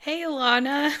Hey,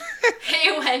 Alana.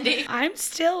 Hey, Wendy. I'm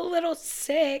still a little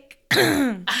sick.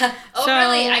 Really?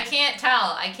 I can't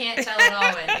tell. I can't tell at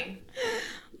all, Wendy.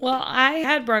 Well, I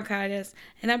had bronchitis,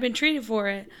 and I've been treated for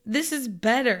it. This is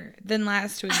better than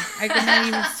last week. I could not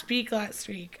even speak last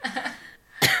week.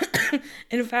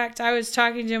 In fact, I was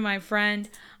talking to my friend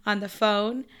on the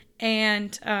phone,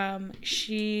 and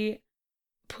she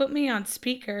put me on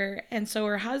speaker, and so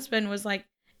her husband was like,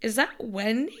 "Is that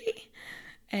Wendy?"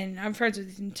 And I'm friends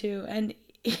with him too. And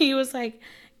he was like,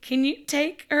 "Can you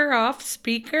take her off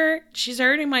speaker? She's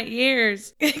hurting my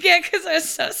ears." Yeah, because I was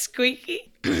so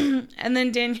squeaky. And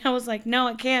then Danielle was like, "No,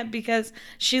 I can't," because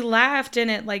she laughed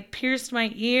and it like pierced my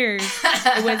ears.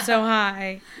 It went so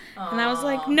high. Aww. And I was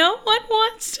like, "No one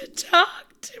wants to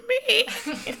talk to me."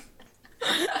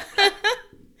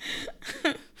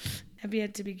 Have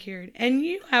yet to be cured. And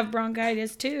you have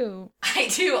bronchitis too. I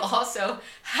do also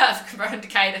have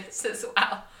bronchitis as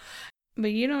well.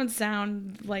 But you don't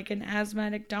sound like an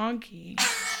asthmatic donkey.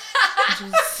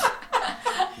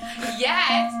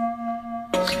 Yes.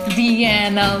 The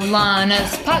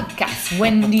Lana's podcast.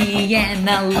 Wendy and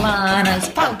Lana's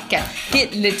podcast.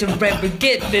 Get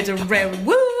literary,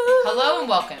 woo! Hello and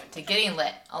welcome to Getting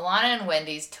Lit, Alana and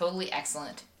Wendy's totally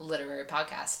excellent literary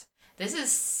podcast. This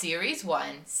is Series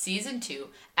 1, Season 2,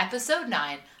 Episode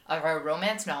 9 of our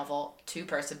romance novel,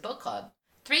 two-person book club.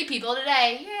 3 people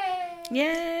today. Yay!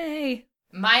 Yay!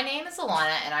 My name is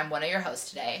Alana, and I'm one of your hosts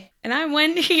today. And I'm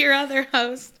Wendy, your other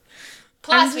host.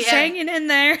 Plus, I'm just hanging in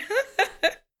there.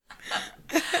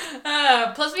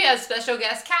 Plus, we have special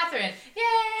guest, Catherine. Yay!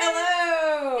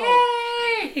 Hello!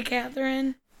 Yay! Hey,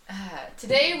 Catherine.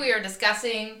 Today, we are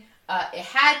discussing It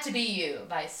Had to Be You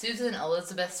by Susan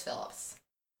Elizabeth Phillips.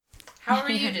 How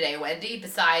are you today, Wendy,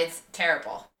 besides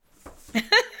terrible?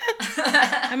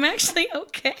 I'm actually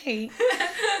okay.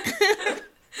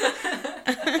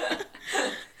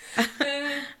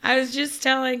 I was just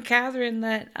telling Catherine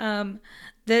that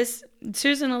this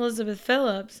Susan Elizabeth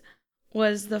Phillips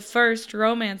was the first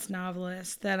romance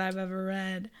novelist that I've ever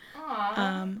read.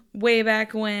 Way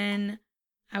back when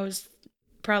I was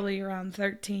probably around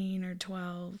 13 or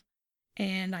 12.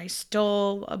 And I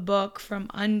stole a book from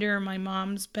under my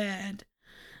mom's bed.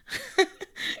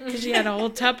 Because she had a whole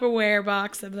Tupperware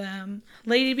box of them.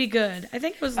 Lady Be Good. I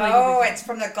think it was Lady Be Good. It's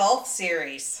from the Golf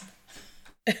series.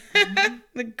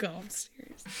 The Golf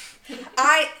series.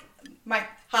 Hi,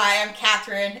 I'm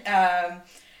Catherine.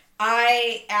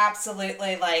 I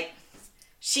absolutely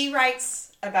she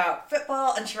writes about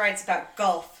football and she writes about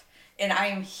golf. And I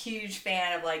am a huge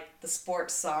fan of the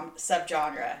sports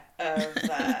subgenre of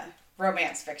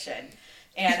romance fiction.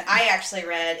 And I actually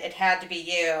read It Had to Be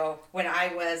You when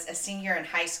I was a senior in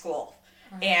high school.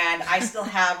 And I still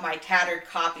have my tattered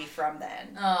copy from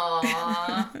then.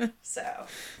 Aww. So.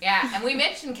 Yeah, and we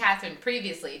mentioned Catherine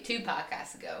previously, 2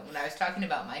 podcasts ago, when I was talking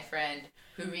about my friend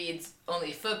who reads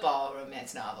only football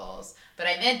romance novels. But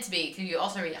I meant to be, because you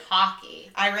also read hockey.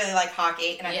 I really like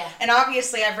hockey. And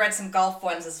obviously I've read some golf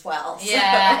ones as well. So.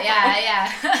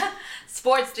 Yeah.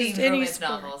 Sports-themed romance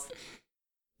novels.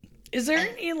 Is there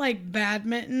any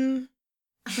badminton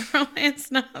romance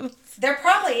novels? There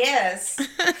probably is.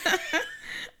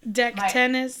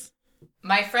 Tennis.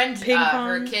 My friend, Ping pong.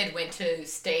 her kid went to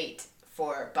state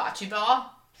for bocce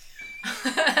ball.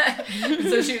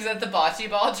 So she was at the bocce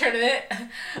ball tournament.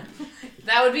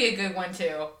 That would be a good one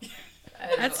too.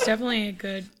 That's definitely a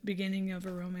good beginning of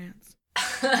a romance.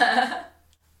 I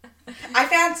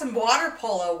found some water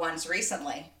polo ones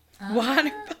recently. Water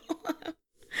polo?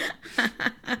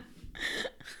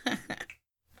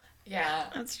 Yeah.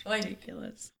 That's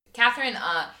ridiculous. Catherine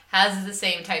has the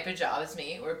same type of job as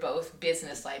me. We're both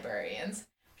business librarians,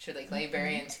 which are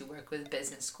librarians who work with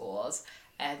business schools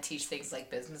and teach things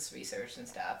like business research and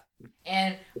stuff.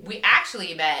 And we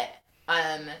actually met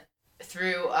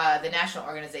through the National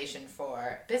Organization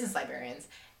for Business Librarians,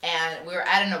 and we were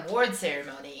at an award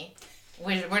ceremony.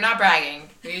 We're not bragging.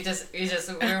 We just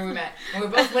where we met. We were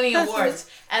both winning awards,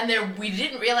 and we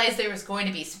didn't realize there was going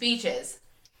to be speeches,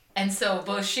 and so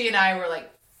both she and I were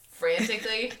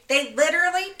frantically. They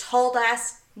literally told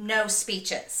us no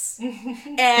speeches.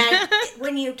 And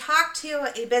when you talk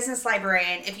to a business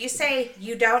librarian, if you say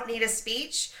you don't need a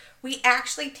speech, we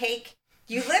actually take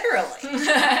you literally.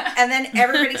 And then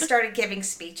everybody started giving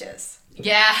speeches.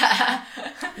 Yeah.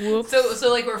 Whoops.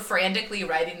 So we're frantically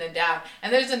writing them down.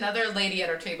 And there's another lady at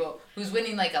our table who's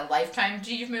winning a lifetime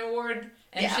achievement award,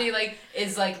 and she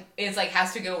is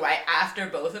has to go right after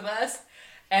both of us.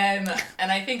 And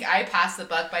I think I passed the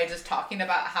buck by just talking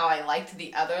about how I liked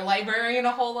the other librarian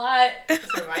a whole lot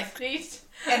for my speech.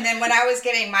 And then when I was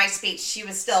getting my speech, she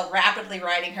was still rapidly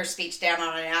writing her speech down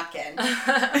on a napkin.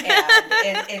 And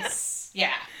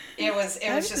it was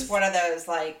just one of those,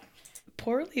 like...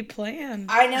 Poorly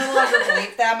planned. I no longer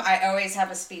believe them. I always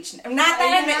have a speech. Not that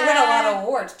I win a lot of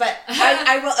awards, but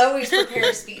I will always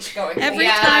prepare a speech going forward. Every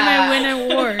time I win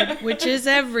an award, which is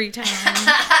every time.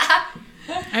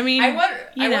 I mean, I won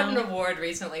an award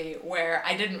recently where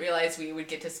I didn't realize we were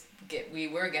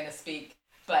going to speak,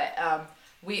 but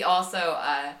we also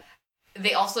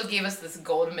they also gave us this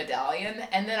gold medallion,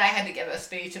 and then I had to give a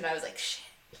speech, and I was like, shit.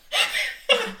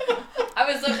 I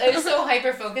was so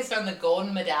hyper focused on the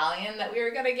golden medallion that we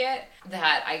were gonna get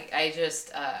that I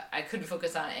just I couldn't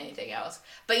focus on anything else.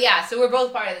 But yeah, so we're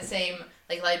both part of the same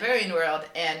like librarian world,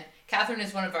 and Catherine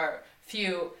is one of our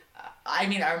few, our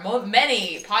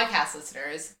many podcast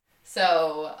listeners.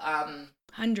 So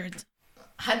hundreds.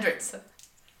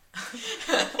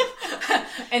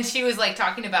 And she was like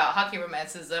talking about hockey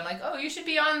romances. I'm like, oh, you should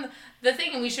be on the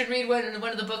thing, and we should read one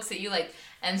of the books that you like.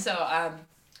 And so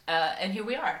and here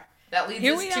we are. That leads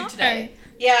us to today.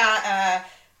 Yeah,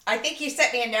 I think you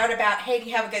sent me a note about, hey, do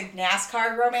you have a good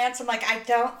NASCAR romance? I'm like, I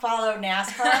don't follow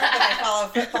NASCAR, but I follow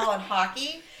football and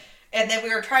hockey. And then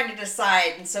we were trying to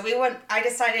decide, and so I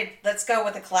decided, let's go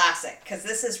with a classic, because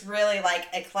this is really like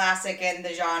a classic in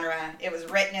the genre. It was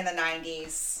written in the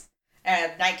 90s,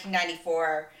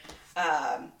 1994,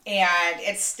 and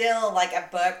it's still like a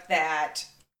book that,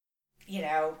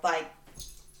 like,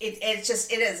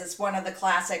 it's one of the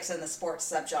classics in the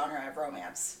sports subgenre of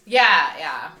romance.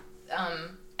 Yeah.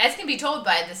 As can be told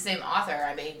by the same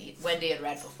author, Wendy had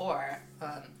read before,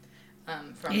 from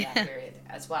that period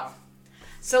as well.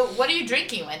 So, what are you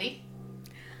drinking, Wendy?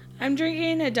 I'm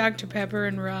drinking a Dr. Pepper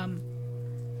and rum.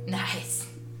 Nice.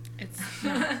 It's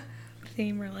not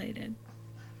theme related.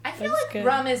 I feel like good.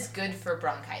 Rum is good for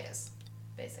bronchitis,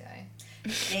 basically.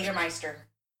 Jägermeister.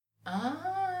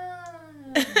 Ah.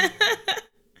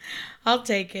 I'll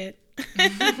take it.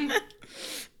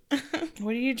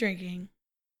 What are you drinking?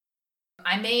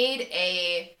 I made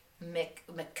a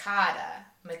Michelada.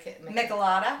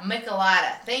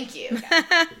 Michelada. Thank you.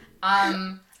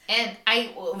 And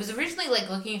I was originally like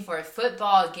looking for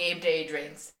football game day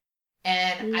drinks,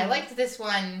 and I liked this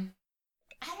one.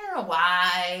 I don't know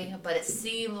why, but it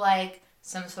seemed like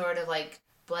some sort of like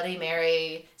Bloody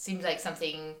Mary. Seemed like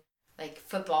something like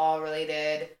football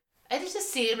related. It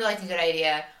just seemed like a good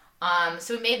idea.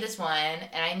 So we made this one,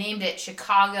 and I named it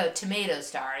Chicago Tomato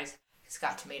Stars. It's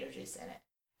got tomato juice in it,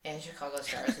 and Chicago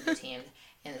Stars are the team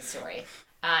in the story.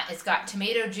 It's got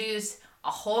tomato juice, a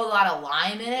whole lot of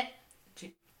lime in it.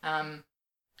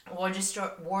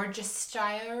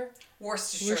 Worcestershire.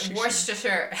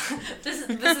 This is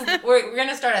we're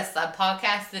gonna start a sub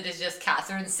podcast that is just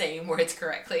Catherine saying words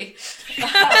correctly.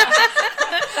 That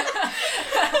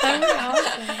was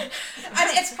awesome.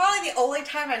 It's probably the only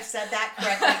time I've said that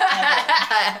correctly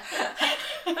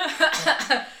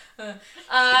ever.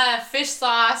 Fish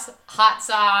sauce, hot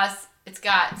sauce. It's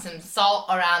got some salt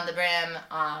around the brim,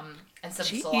 and some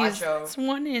cilantro. It's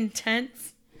one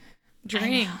intense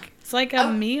drink. It's like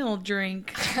a meal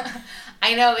drink.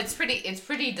 I know, it's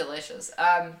pretty delicious.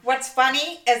 What's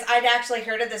funny is I'd actually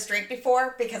heard of this drink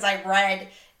before because I read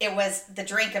it was the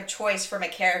drink of choice from a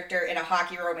character in a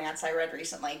hockey romance I read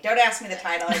recently. Don't ask me the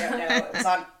title, I don't know. It was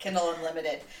on Kindle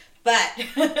Unlimited. But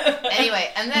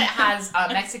anyway, and then it has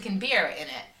Mexican beer in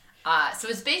it. So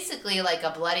it's basically like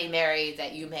a Bloody Mary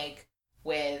that you make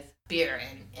with beer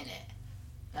in it.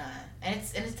 And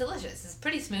it's delicious. It's a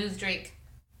pretty smooth drink.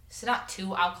 It's not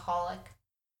too alcoholic.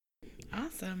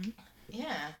 Awesome.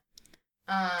 Yeah.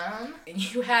 And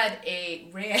you had a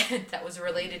rant that was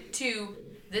related to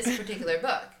this particular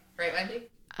book, right, Wendy?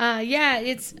 Yeah,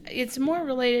 it's more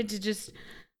related to just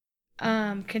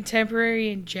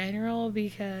contemporary in general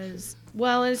because,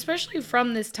 well, especially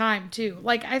from this time too.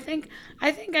 Like I think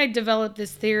I developed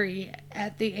this theory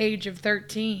at the age of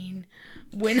 13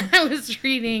 when I was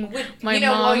reading my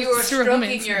mom's while you were stroking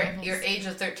novels. your age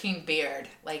of 13 beard,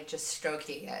 like just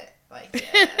stroking it. Like,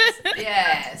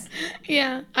 yes.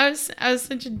 Yeah, I was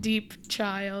such a deep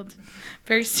child,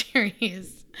 very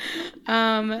serious,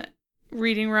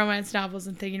 reading romance novels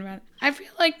and thinking about it. I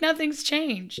feel like nothing's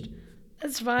changed.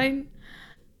 That's fine.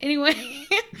 Anyway,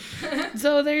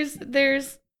 so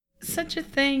there's such a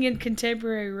thing in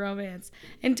contemporary romance,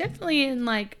 and definitely in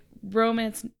like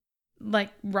romance, like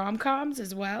rom-coms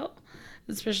as well,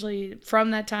 especially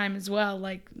from that time as well,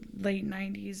 like late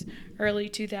 90s, early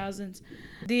 2000s.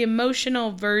 The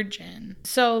emotional virgin.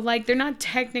 So, like, they're not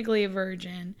technically a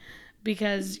virgin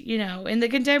because, in the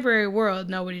contemporary world,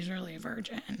 nobody's really a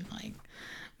virgin. Like,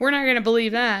 we're not going to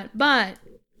believe that. But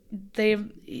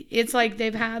it's like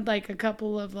they've had like a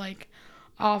couple of like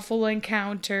awful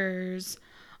encounters,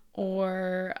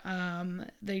 or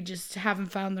they just haven't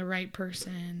found the right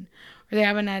person, or they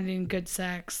haven't had any good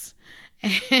sex,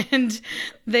 and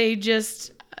they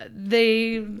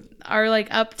are like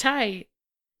uptight,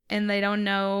 and they don't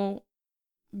know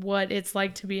what it's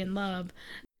like to be in love.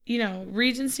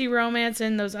 Regency romance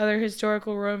and those other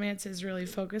historical romances really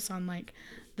focus on like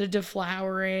the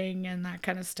deflowering and that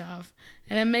kind of stuff.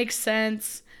 And it makes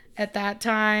sense at that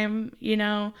time,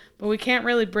 but we can't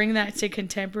really bring that to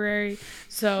contemporary.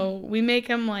 So we make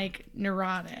them like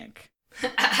neurotic.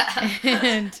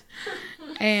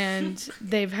 and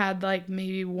they've had like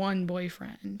maybe one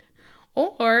boyfriend.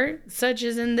 Or, such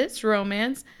as in this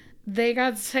romance, they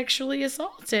got sexually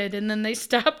assaulted and then they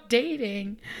stopped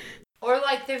dating. Or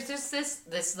like there's just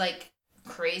this like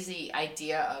crazy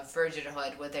idea of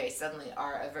virginhood where they suddenly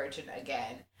are a virgin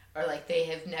again, or like they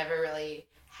have never really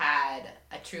had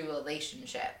a true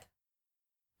relationship.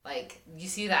 Like you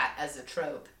see that as a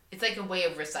trope. It's like a way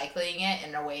of recycling it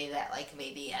in a way that like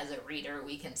maybe as a reader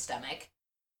we can stomach.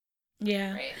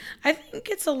 Yeah. Right. I think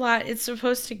it's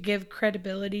supposed to give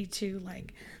credibility to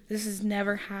like this has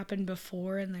never happened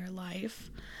before in their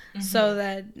life. Mm-hmm. So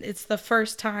that it's the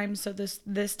first time, so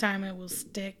this time it will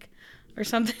stick or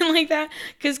something like that.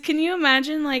 Because can you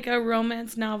imagine like a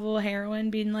romance novel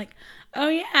heroine being like, oh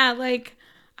yeah, like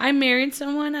I married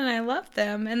someone and I loved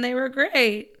them and they were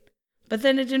great, but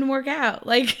then it didn't work out.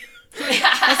 Like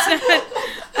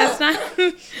that's not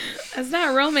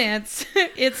romance.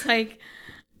 It's like,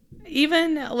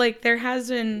 even like there has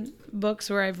been books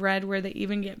where I've read where they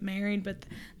even get married, but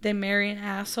they marry an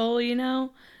asshole, Yeah.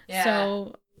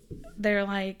 So they're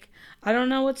like, I don't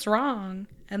know what's wrong.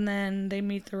 And then they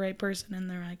meet the right person and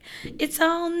they're like, it's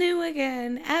all new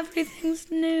again.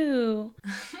 Everything's new.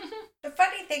 The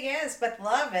funny thing is with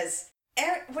love is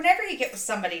whenever you get with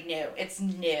somebody new, it's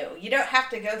new. You don't have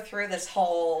to go through this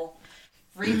whole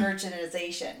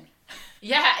re-virginization.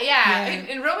 Yeah.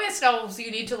 In romance novels,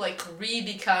 you need to like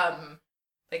re-become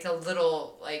like a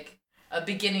little like a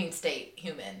beginning state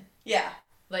human. Yeah.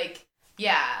 Like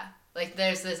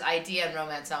there's this idea in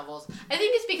romance novels. I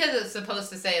think it's because it's supposed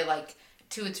to say like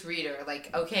to its reader,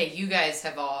 like, okay, you guys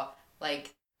have all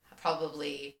like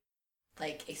probably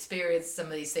like experienced some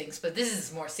of these things, but this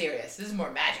is more serious. This is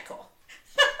more magical.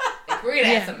 Like we're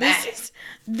gonna have some magic.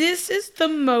 This is the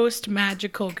most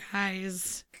magical,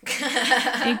 guys.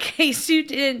 In case you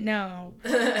didn't know.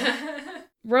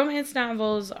 Romance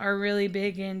novels are really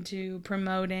big into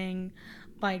promoting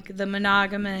like the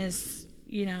monogamous,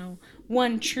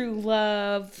 one true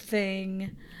love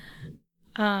thing.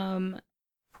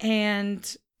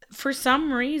 And for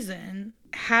some reason,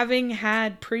 having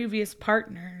had previous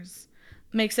partners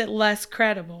makes it less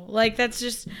credible. Like that's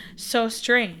just so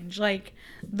strange. Like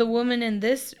the woman in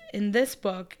this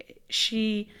book,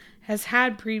 she has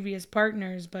had previous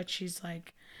partners, but she's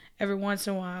like, every once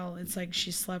in a while, it's like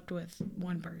she slept with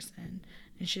one person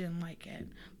and she didn't like it.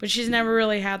 But she's never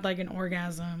really had like an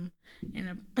orgasm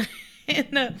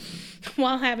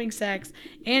while having sex,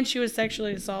 and she was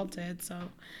sexually assaulted. So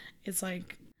it's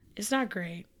like, it's not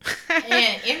great.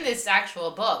 And in this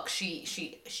actual book, she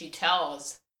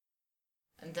tells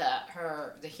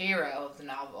the hero of the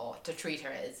novel to treat her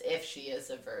as if she is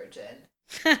a virgin.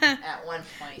 At one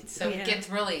point, so it gets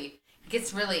really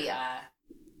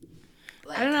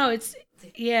like, I don't know,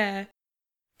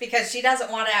 because she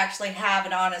doesn't want to actually have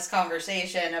an honest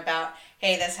conversation about,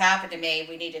 hey, this happened to me,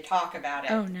 we need to talk about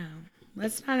it. Oh no,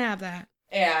 let's not have that.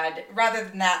 And rather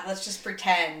than that, let's just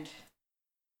pretend.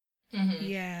 Mm-hmm.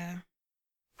 Yeah,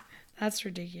 that's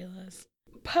ridiculous.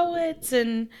 Poets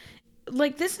and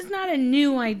like, this is not a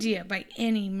new idea by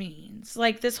any means.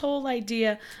 Like, this whole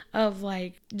idea of,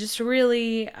 like, just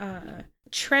really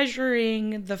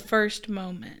treasuring the first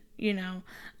moment,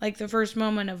 like the first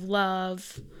moment of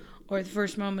love or the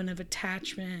first moment of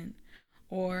attachment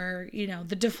or,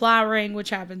 the deflowering, which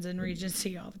happens in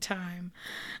Regency all the time,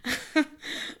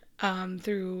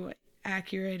 through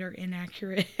accurate or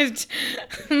inaccurate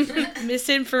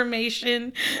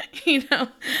misinformation,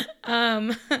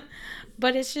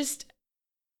 but it's just,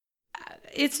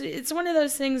 it's one of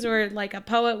those things where like a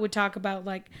poet would talk about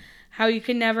like how you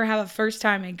can never have a first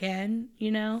time again,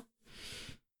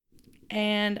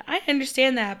 and I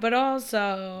understand that, but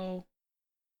also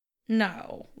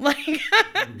no. Like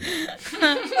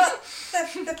well,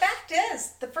 the fact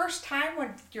is, the first time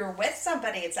when you're with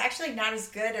somebody, it's actually not as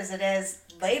good as it is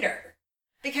later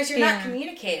because you're not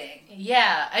communicating.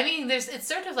 Yeah, I mean, it's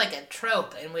sort of like a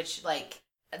trope in which like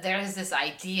there is this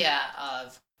idea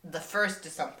of the first to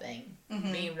something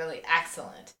being really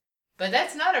excellent, But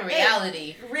that's not a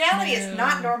reality. Reality is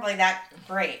not normally that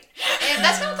great. And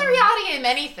that's not the reality in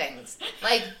many things.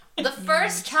 Like, the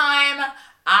first time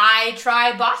I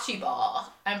try bocce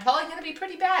ball, I'm probably going to be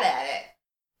pretty bad at it.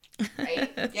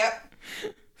 Right? Yep.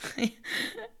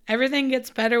 Everything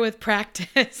gets better with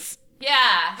practice.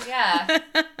 Yeah.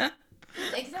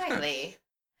 Exactly.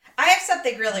 I have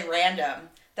something really random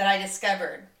that I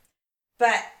discovered.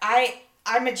 But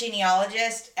I'm a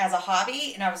genealogist as a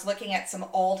hobby, and I was looking at some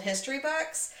old history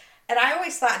books, and I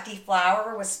always thought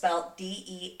deflower was spelled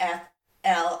Deflower,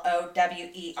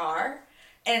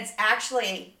 and it's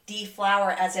actually deflower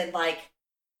as in like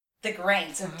the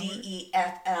grain, so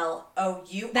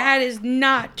Deflou. That is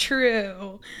not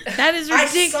true. That is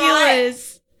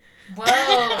ridiculous.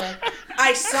 Whoa.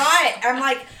 I saw it. I'm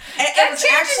like, That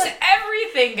changes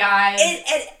everything, guys.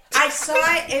 I saw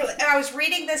it. I was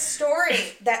reading this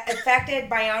story that affected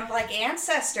my own like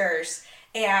ancestors,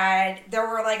 and there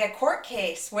were like a court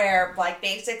case where like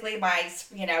basically my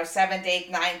 7th, 8th,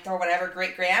 9th or whatever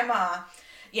great grandma,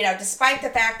 despite the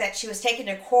fact that she was taken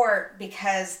to court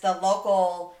because the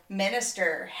local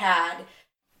minister had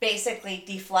basically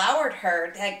deflowered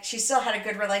her, like she still had a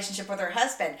good relationship with her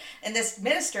husband, and this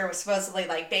minister was supposedly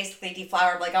like basically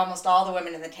deflowered like almost all the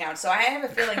women in the town. So I have a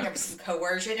feeling there was some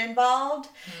coercion involved,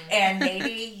 and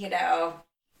maybe I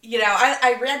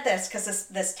read this because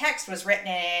this text was written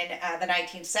in the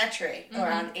 19th century,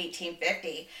 around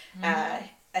 1850, a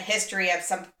history of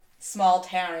some small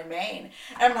town in Maine.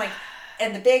 And I'm like,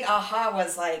 and the big aha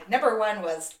was like, number one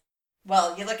was,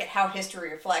 well, you look at how history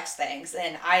reflects things,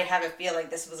 and I have a feeling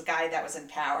this was a guy that was in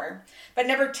power. But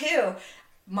number two,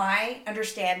 my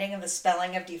understanding of the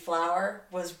spelling of deflower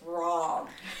was wrong.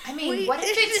 I mean, what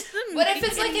if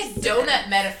it's like a donut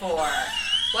metaphor?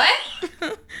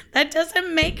 What? That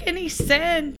doesn't make any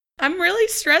sense. I'm really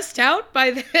stressed out by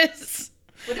this.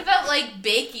 What about like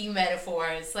baking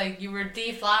metaphors? Like you were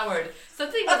deflowered.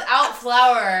 Something without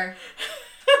flour.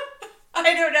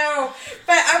 I don't know,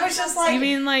 but I was just like... You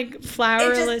mean like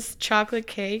flourless chocolate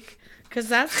cake? Because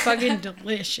that's fucking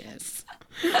delicious.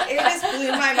 It just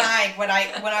blew my mind when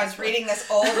I was reading this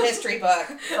old history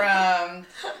book about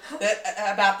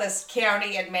this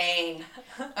county in Maine,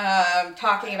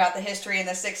 talking about the history in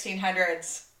the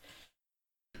 1600s.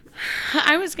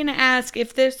 I was going to ask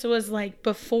if this was like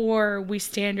before we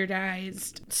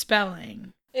standardized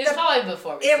spelling. It was probably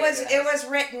before we It was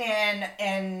written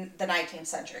in the 19th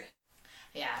century.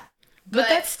 Yeah. But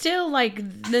that's still like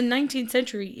the 19th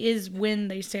century is when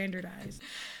they standardized.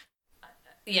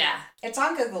 Yeah. It's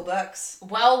on Google Books.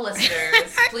 Well,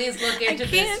 listeners, please look into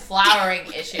this flowering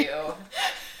issue.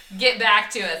 Get back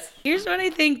to us. Here's what I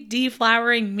think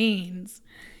deflowering means.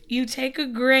 You take a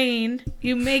grain,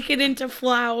 you make it into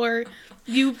flour,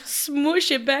 you smush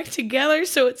it back together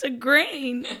so it's a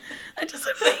grain. That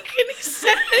doesn't make any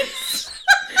sense.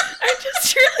 I'm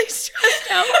just really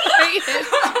stressed out by it.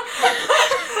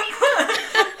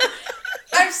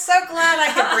 I'm so glad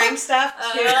I could bring stuff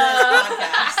to this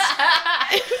podcast.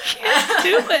 I can't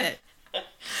do it.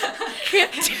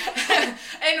 Can't do it.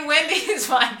 And Wendy's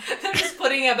fine. They're just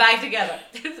putting it back together.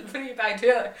 They're just putting it back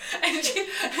together. And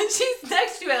she's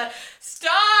next to it like,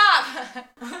 stop!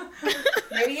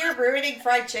 Maybe you're ruining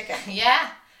fried chicken. Yeah.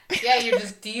 Yeah, you're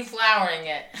just deflowering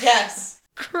it. Yes.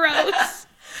 Gross.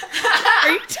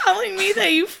 Are you telling me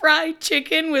that you fried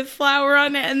chicken with flour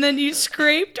on it and then you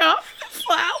scraped off the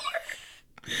flour?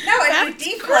 No, it's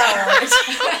deflowered.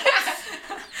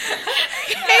 I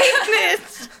hate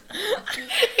this. I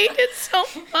hate it so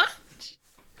much.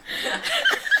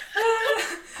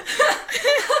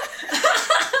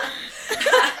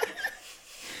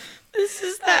 This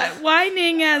is that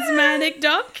whining asthmatic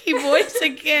donkey voice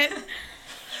again.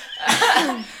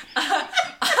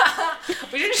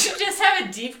 We should just have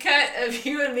a deep cut of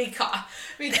you and me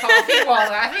coffee while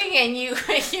laughing and you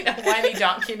making a whiny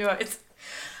donkey noise.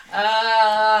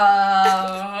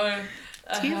 I'm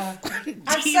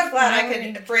so glad I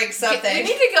could bring something. We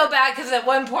need to go back because at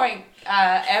one point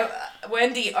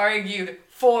Wendy argued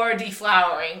for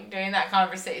deflowering during that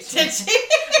conversation. Did she?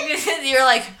 Because you're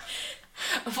like,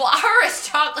 flour is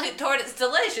chocolate tort, it's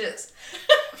delicious.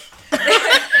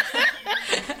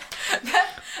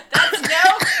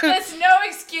 That's no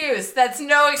excuse. That's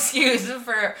no excuse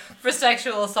for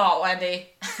sexual assault, Wendy.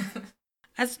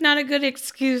 That's not a good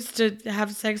excuse to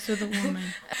have sex with a woman.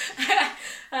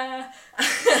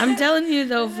 I'm telling you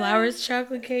though, Flowers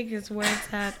chocolate cake is where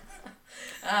it's at.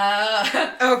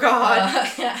 Oh God,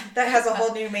 that has a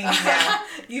whole new meaning now.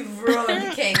 You've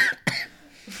ruined the cake.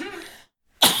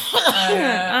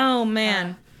 Oh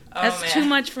man, Oh, That's man. too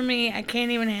much for me. I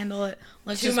can't even handle it.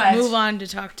 Let's Too just much. move on to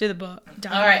talk to the book.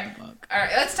 All right. All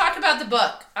right. Let's talk about the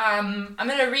book. I'm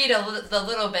gonna read the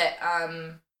little bit.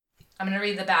 I'm gonna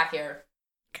read the back here.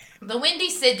 The Windy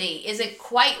City isn't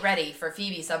quite ready for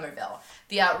Phoebe Somerville,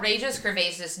 the outrageous,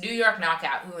 curvaceous New York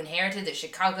knockout who inherited the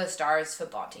Chicago Stars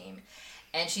football team.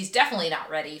 And she's definitely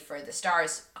not ready for the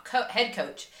Stars' head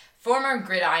coach, former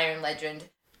gridiron legend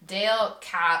Dale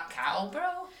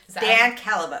Calbro? Dan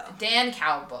Calabo. Dan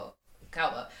Calbo,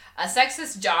 a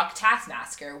sexist jock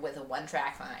taskmaster with a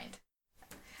one-track mind.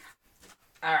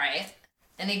 All right.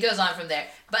 And he goes on from there.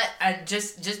 But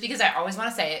just because I always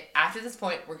want to say it, after this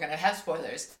point, we're going to have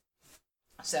spoilers.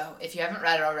 So if you haven't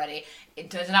read it already,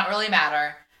 it does not really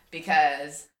matter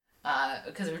because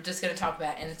we're just going to talk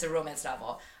about it, and it's a romance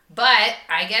novel. But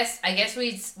I guess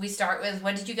we start with,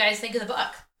 what did you guys think of the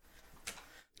book?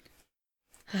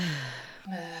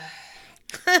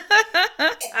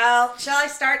 Shall I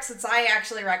start since I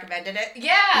actually recommended it?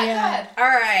 Yeah. Go ahead. All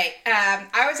right.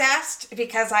 I was asked,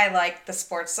 because I like the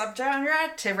sports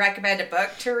subgenre, to recommend a book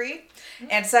to read.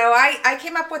 And so I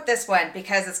came up with this one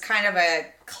because it's kind of a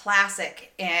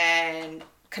classic in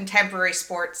contemporary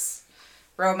sports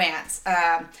romance.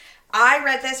 I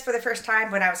read this for the first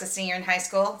time when I was a senior in high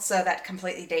school, so that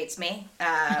completely dates me.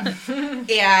 And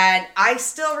I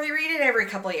still reread it every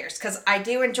couple of years because I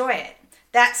do enjoy it.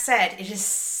 That said, it is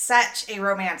such a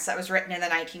romance that was written in the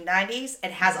 1990s.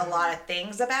 It has a lot of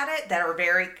things about it that are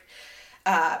very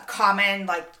common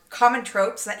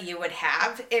tropes that you would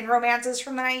have in romances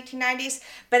from the 1990s.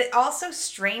 But it also,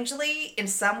 strangely, in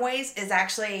some ways, is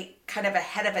actually kind of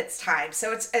ahead of its time.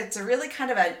 So it's a really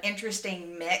kind of an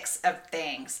interesting mix of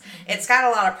things. Mm-hmm. It's got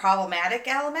a lot of problematic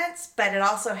elements, but it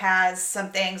also has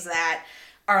some things that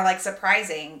are like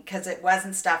surprising because it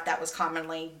wasn't stuff that was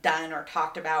commonly done or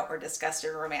talked about or discussed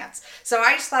in romance. So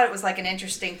I just thought it was like an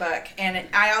interesting book. And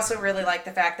I also really like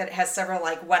the fact that it has several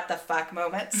like what the fuck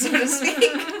moments, so to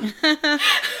speak.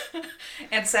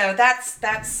 And so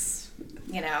that's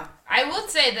you know. I will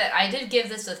say that I did give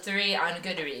this a 3 on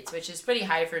Goodreads, which is pretty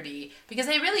high for me, because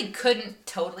I really couldn't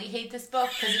totally hate this book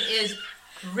because it is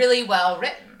really well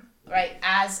written, right?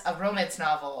 As a romance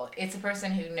novel, it's a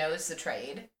person who knows the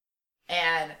trade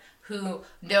and who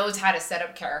knows how to set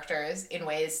up characters in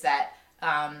ways that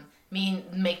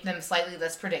make them slightly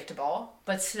less predictable,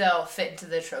 but still fit into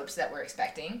the tropes that we're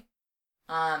expecting.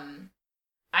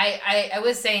 I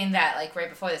was saying that, like, right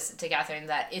before this to Catherine,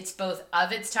 that it's both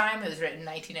of its time, it was written in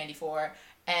 1994,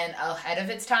 and ahead of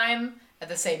its time at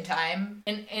the same time,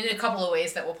 in a couple of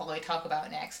ways that we'll probably talk about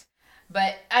next.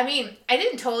 But, I mean, I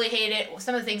didn't totally hate it.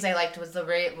 Some of the things I liked was the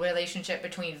relationship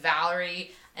between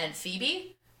Valerie and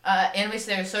Phoebe, in which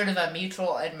there's sort of a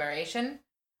mutual admiration.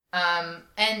 And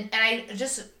I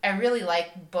really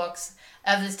like books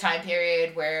of this time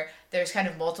period where there's kind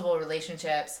of multiple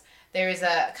relationships. There's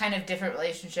a kind of different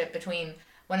relationship between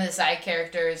one of the side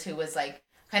characters who was like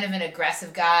kind of an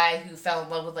aggressive guy who fell in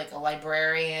love with like a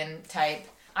librarian type.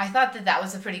 I thought that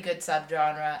was a pretty good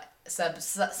subplot.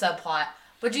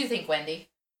 What do you think, Wendy?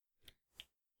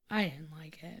 I didn't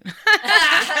like it.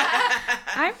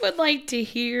 I would like to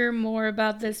hear more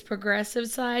about this progressive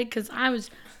side because I was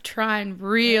trying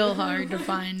real hard to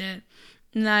find it,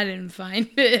 and I didn't find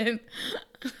it.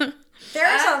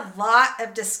 There's a lot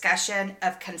of discussion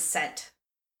of consent.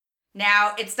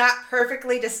 Now, it's not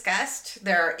perfectly discussed.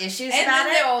 There are issues about it. And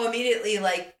then they'll immediately,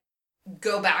 like,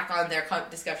 go back on their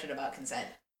discussion about consent.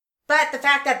 But the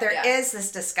fact that there is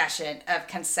this discussion of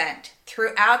consent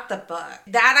throughout the book,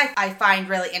 that I find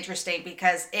really interesting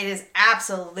because it is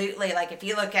absolutely, like, if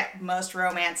you look at most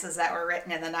romances that were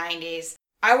written in the 90s,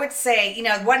 I would say, you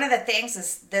know, one of the things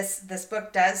is this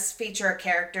book does feature a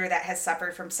character that has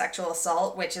suffered from sexual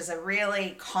assault, which is a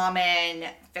really common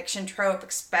fiction trope,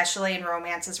 especially in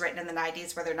romances written in the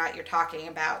 90s, whether or not you're talking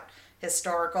about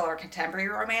historical or contemporary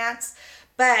romance.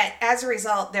 But as a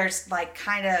result, there's like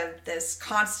kind of this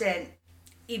constant,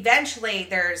 eventually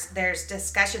there's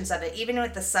discussions of it, even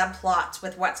with the subplots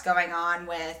with what's going on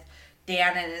with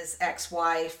Dan and his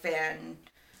ex-wife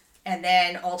and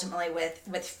then ultimately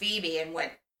with Phoebe and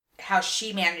how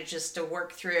she manages to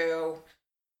work through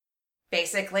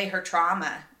basically her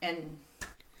trauma and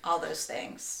all those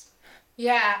things.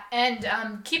 Yeah,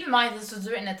 and keep in mind this was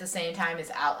written at the same time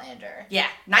as Outlander. Yeah,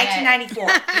 1994.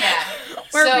 Yeah.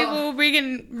 Where people were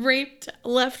being raped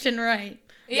left and right.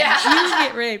 Yeah. You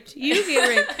get raped. You get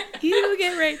raped. You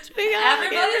get raped.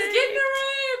 Everybody's getting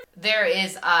raped. There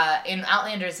is, in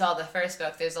Outlander as well, the first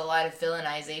book, there's a lot of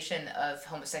villainization of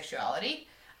homosexuality.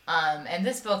 And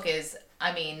this book is,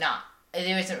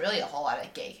 there isn't really a whole lot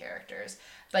of gay characters.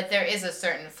 But there is a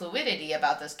certain fluidity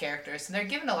about those characters, and they're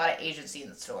given a lot of agency in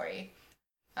the story.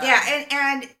 Yeah,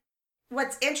 and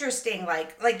what's interesting,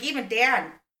 like even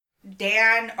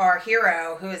Dan, our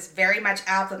hero, who is very much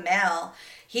alpha male,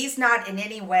 he's not in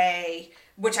any way,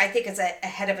 which I think is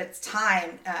ahead of its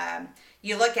time.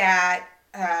 You look at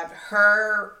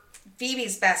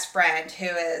Phoebe's best friend, who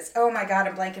is, oh my God,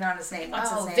 I'm blanking on his name.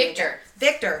 What's his name? Victor.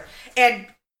 Victor. And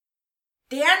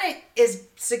Dan is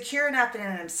secure enough in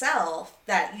himself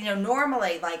that,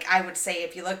 normally, like I would say,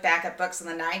 if you look back at books in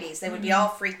the 90s, they would be all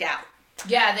freaked out.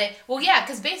 Yeah,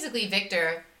 because basically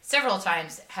Victor several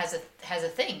times has a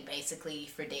thing basically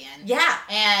for Dan. Yeah.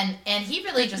 And he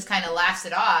really just kind of laughs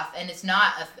it off, and it's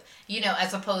not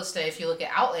as opposed to if you look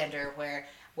at Outlander where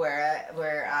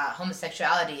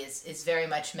homosexuality is very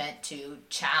much meant to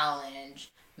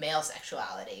challenge male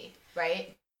sexuality,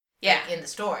 right? Yeah. Like in the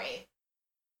story.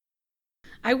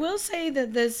 I will say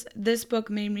that this book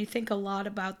made me think a lot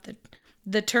about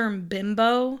the term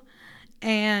bimbo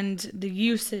and the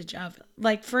usage of it.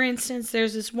 Like, for instance,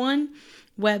 there's this one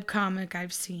webcomic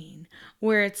I've seen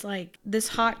where it's like this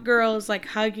hot girl is like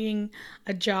hugging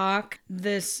a jock.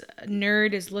 This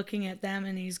nerd is looking at them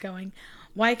and he's going,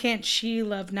 why can't she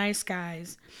love nice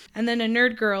guys? And then a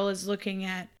nerd girl is looking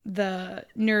at the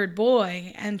nerd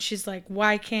boy and she's like,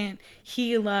 why can't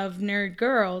he love nerd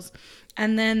girls?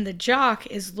 And then the jock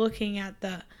is looking at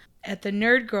the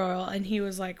nerd girl and he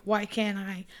was like, why can't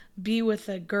I be with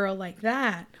a girl like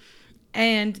that?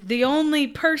 And the only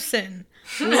person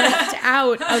left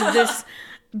out of this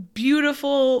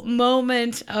beautiful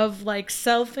moment of like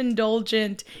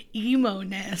self-indulgent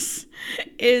emo-ness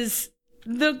is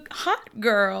the hot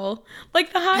girl.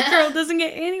 Like, the hot girl doesn't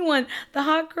get anyone. The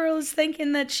hot girl is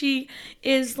thinking that she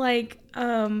is like,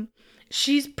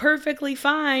 she's perfectly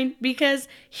fine because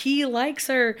he likes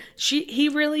her. He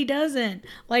really doesn't.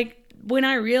 Like, when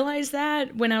I realized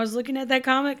that, when I was looking at that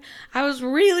comic, I was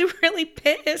really, really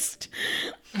pissed.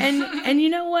 And you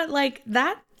know what? Like,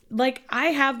 that, like, I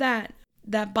have that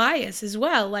bias as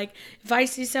well. Like, if I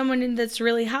see someone that's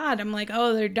really hot, I'm like,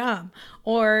 oh, they're dumb.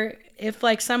 Or if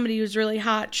like somebody who's really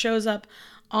hot shows up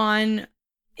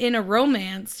in a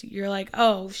romance, you're like,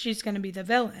 oh, she's going to be the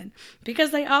villain.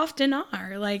 Because they often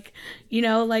are. Like,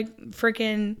 like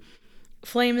freaking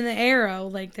Flame in the Arrow.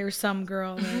 Like, there's some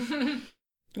girl that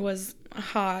was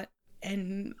hot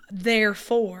and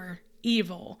therefore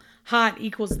evil. Hot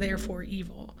equals therefore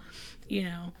evil,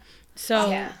 So,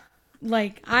 yeah.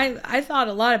 Like, I thought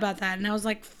a lot about that, and I was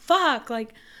like, fuck,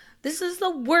 like, this is the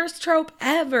worst trope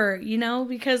ever,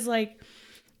 because, like,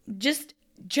 just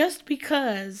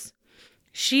because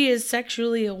she is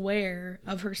sexually aware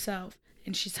of herself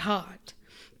and she's hot,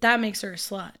 that makes her a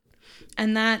slut.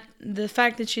 And that the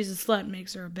fact that she's a slut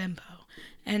makes her a bimbo.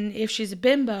 And if she's a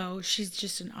bimbo, she's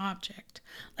just an object.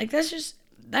 Like,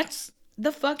 that's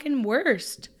the fucking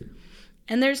worst.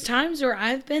 And there's times where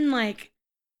I've been like,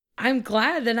 I'm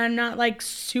glad that I'm not like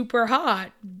super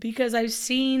hot, because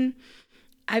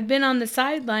I've been on the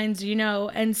sidelines,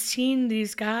 and seen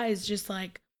these guys just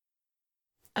like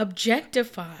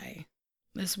objectify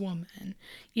this woman,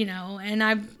 and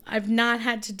I've not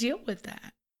had to deal with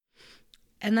that.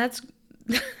 And that's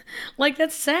like,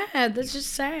 that's sad. That's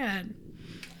just sad.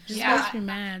 Just makes me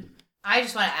mad. I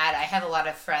just want to add, I have a lot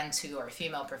of friends who are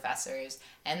female professors,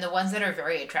 and the ones that are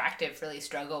very attractive really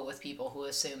struggle with people who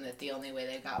assume that the only way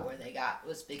they got where they got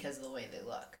was because of the way they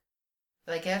look.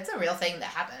 Like, that's a real thing that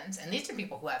happens, and these are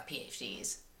people who have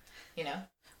PhDs,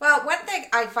 Well, one thing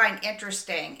I find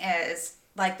interesting is,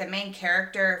 like, the main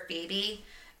character, Phoebe,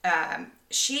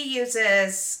 she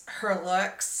uses her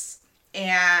looks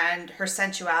and her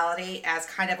sensuality as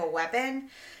kind of a weapon,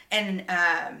 and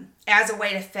as a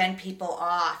way to fend people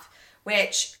off,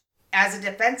 which, as a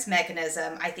defense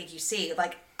mechanism, I think you see.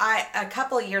 Like, a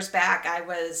couple of years back, I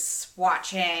was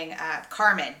watching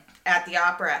Carmen at the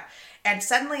opera, and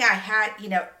suddenly I had,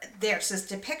 there's this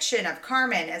depiction of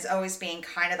Carmen as always being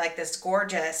kind of like this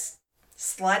gorgeous,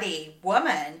 slutty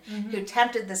woman who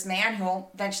tempted this man who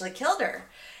eventually killed her.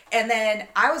 And then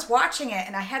I was watching it,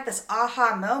 and I had this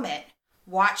aha moment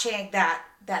watching that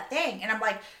thing, and I'm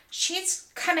like,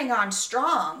 she's coming on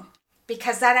strong,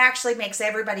 because that actually makes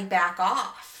everybody back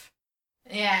off.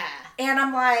 Yeah. And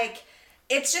I'm like,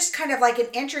 it's just kind of like an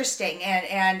interesting,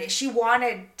 and she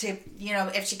wanted to,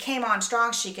 if she came on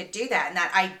strong, she could do that. And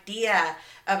that idea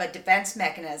of a defense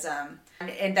mechanism,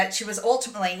 and that she was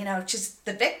ultimately, just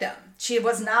the victim. She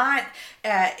was not,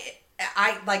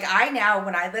 I now,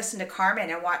 when I listen to Carmen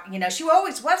and what, she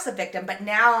always was the victim, but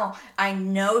now I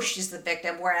know she's the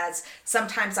victim. Whereas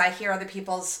sometimes I hear other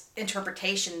people's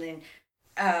interpretation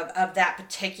of that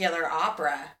particular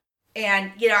opera.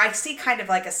 And, I see kind of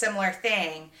like a similar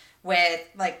thing with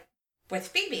like with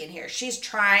Phoebe in here. She's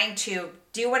trying to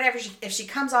do whatever if she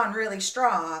comes on really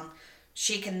strong,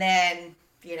 she can then,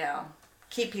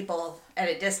 keep people at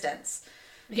a distance.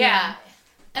 Yeah.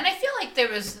 And I feel like there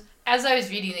was, as I was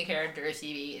reading the character of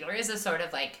Phoebe, there is a sort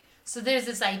of like, so there's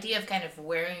this idea of kind of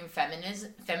wearing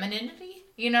femininity,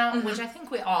 which I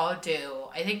think we all do.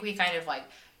 I think we kind of like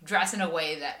dress in a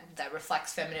way that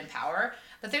reflects feminine power.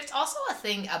 But there's also a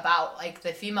thing about like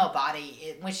the female body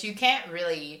in which you can't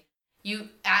really,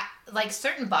 like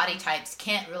certain body types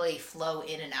can't really flow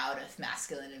in and out of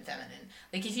masculine and feminine.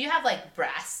 Like if you have like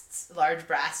breasts, large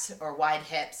breasts or wide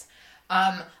hips,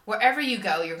 wherever you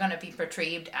go, you're going to be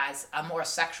portrayed as a more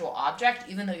sexual object,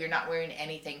 even though you're not wearing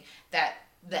anything that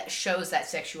shows that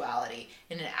sexuality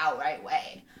in an outright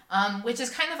way. Which is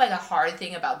kind of like a hard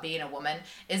thing about being a woman,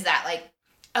 is that like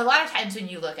a lot of times when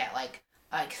you look at like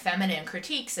feminine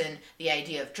critiques and the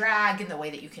idea of drag and the way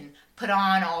that you can put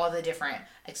on all of the different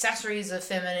accessories of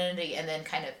femininity and then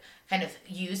kind of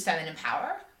use feminine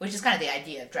power, which is kind of the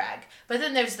idea of drag. But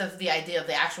then there's the idea of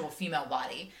the actual female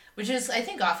body, which is I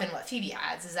think often what Phoebe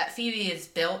adds, is that Phoebe is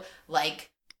built like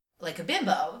a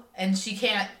bimbo, and she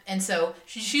can't, and so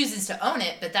she chooses to own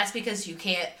it, but that's because you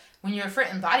can't, when you're a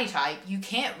certain body type, you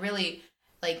can't really,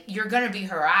 like, you're going to be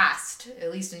harassed,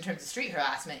 at least in terms of street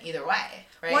harassment, either way,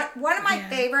 right? One of my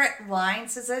favorite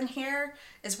lines is in here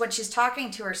is when she's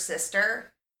talking to her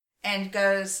sister and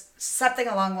goes something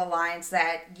along the lines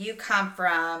that you come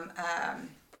from,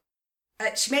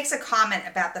 she makes a comment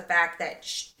about the fact that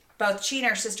both she and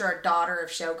her sister are daughter of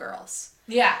showgirls.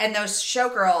 Yeah. And those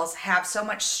showgirls have so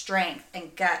much strength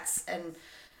and guts and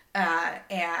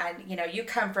you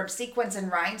come from sequins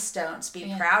and rhinestones.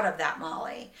 Be proud of that,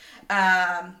 Molly.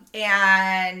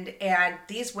 And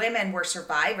these women were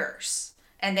survivors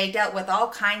and they dealt with all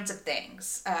kinds of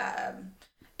things.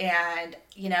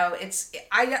 It's,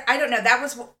 I don't know. That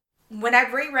was, when I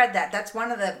reread that's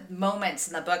one of the moments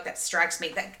in the book that strikes me,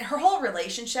 that her whole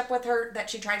relationship with her, that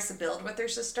she tries to build with her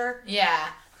sister. Yeah.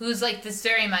 Who's like this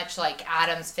very much like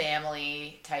Addams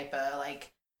Family type of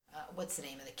like, what's the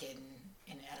name of the kid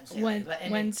in Addams Family?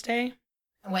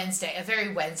 Wednesday, a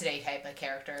very Wednesday type of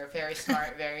character, very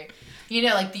smart, very,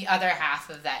 like the other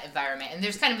half of that environment. And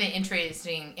there's kind of an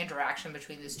interesting interaction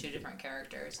between those two different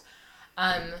characters.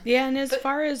 And as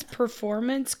far as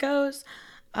performance goes,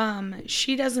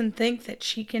 she doesn't think that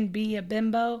she can be a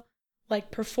bimbo,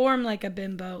 like perform like a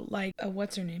bimbo, like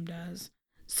what's her name does.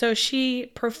 So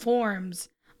she performs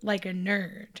like a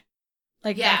nerd.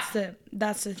 Like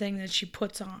that's the thing that she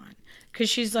puts on, because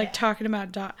she's like talking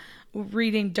about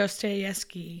reading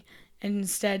Dostoevsky, and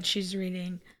instead she's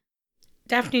reading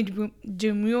Daphne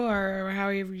du Maurier, or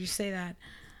however you say that,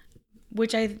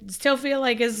 which I still feel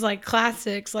like is like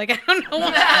classics. Like I don't know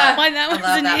why that was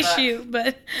an issue,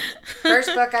 but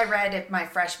first book I read in my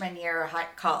freshman year of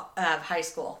high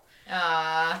school.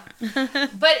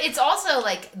 But it's also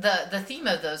like the theme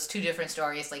of those two different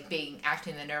stories, like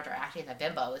acting the nerd or acting the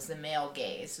bimbo, is the male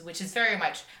gaze, which is very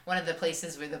much one of the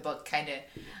places where the book kind of,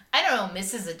 I don't know,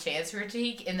 misses a chance for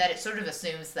critique, in that it sort of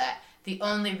assumes that the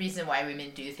only reason why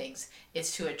women do things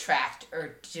is to attract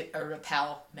or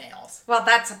repel males. Well,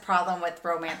 that's a problem with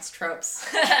romance tropes,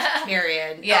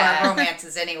 period. Yeah. Or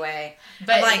romances anyway.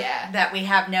 But that we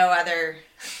have no other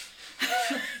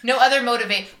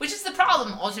motivation, which is the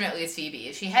problem ultimately with Phoebe,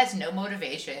 is she has no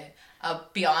motivation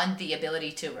beyond the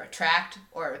ability to attract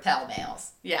or repel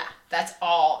males. Yeah. That's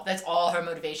all her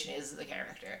motivation is as a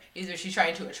character. Either she's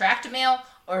trying to attract a male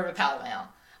or repel a male.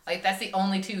 Like, that's the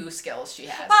only two skills she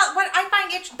has. Well, what I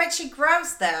find interesting, but she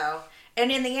grows though,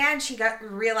 and in the end she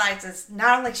realizes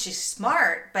not only she's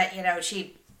smart, but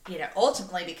she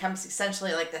ultimately becomes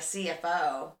essentially like the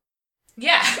CFO.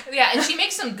 Yeah, and she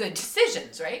makes some good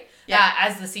decisions, right? Yeah,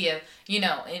 as the CFO,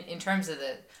 in terms of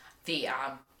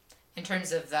in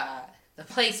terms of the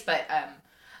place. But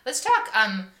let's talk.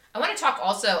 I want to talk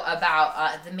also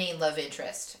about the main love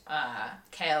interest,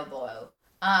 Kyle Boyle.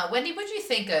 Wendy, what do you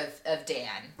think of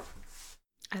Dan?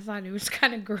 I thought he was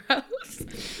kind of gross.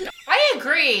 I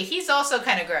agree. He's also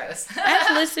kind of gross.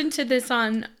 I've listened to this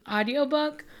on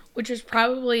audiobook, which was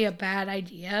probably a bad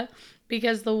idea,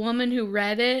 because the woman who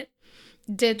read it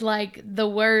did like the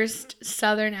worst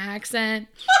Southern accent,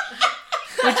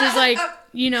 which is like,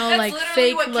 like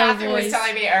fake what low Catherine voice. was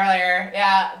telling me earlier.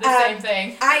 Yeah, the same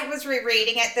thing. I was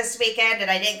rereading it this weekend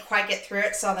and I didn't quite get through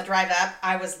it, so on the drive up,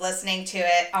 I was listening to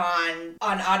it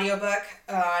on audiobook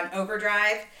on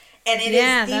Overdrive, and it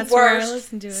is the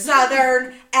worst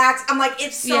Southern accent. I'm like,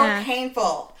 it's so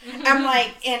painful. I'm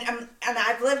like, and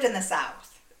I've lived in the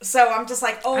South, so I'm just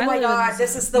like, oh my God,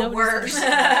 this is the worst.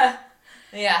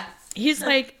 Yeah. He's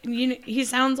like, he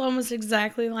sounds almost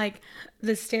exactly like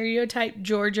the stereotype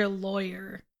Georgia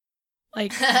lawyer.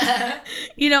 Like,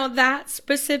 that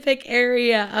specific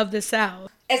area of the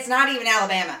South. It's not even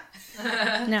Alabama.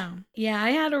 No. Yeah,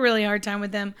 I had a really hard time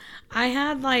with them. I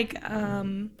had like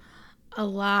a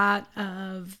lot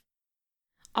of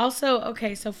also,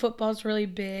 okay, so football's really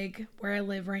big where I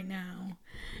live right now.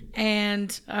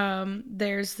 And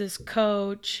there's this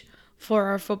coach for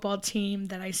our football team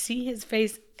that I see his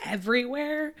face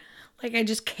everywhere. Like, I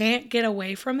just can't get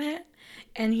away from it.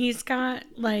 And he's got,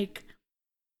 like,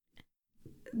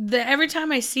 every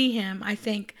time I see him, I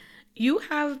think, you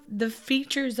have the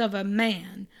features of a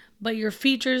man, but your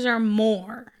features are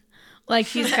more. Like,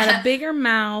 he's got a bigger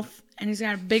mouth, and he's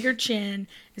got a bigger chin,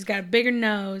 he's got a bigger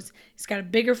nose, he's got a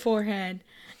bigger forehead.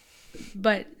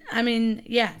 But I mean,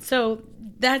 yeah, so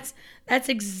that's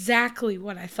exactly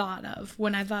what I thought of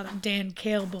when I thought of Dan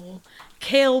Calebo.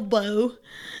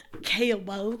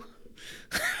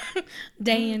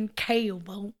 Dan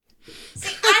Calebo.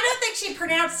 See, I don't think she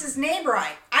pronounced his name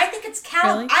right. I think it's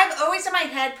Cal. Really? I've always in my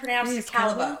head pronounced it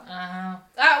Calebo. Well,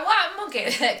 I'm okay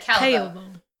with it. Calebo.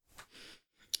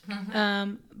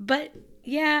 But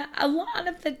yeah, a lot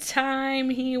of the time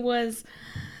he was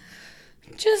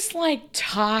just like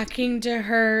talking to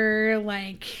her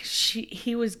like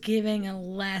he was giving a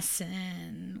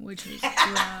lesson, which was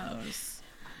gross.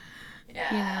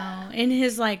 Yeah. In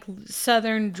his like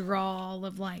southern drawl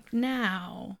of like,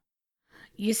 now,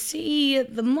 you see,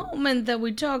 the moment that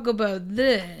we talk about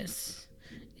this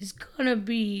is gonna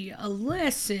be a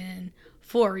lesson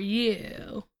for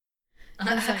you.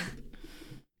 I was like,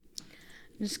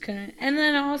 just couldn't. And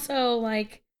then also,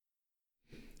 like,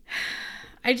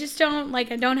 I just don't,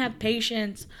 like, I don't have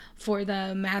patience for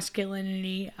the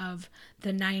masculinity of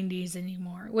the 90s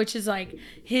anymore, which is like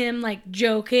him like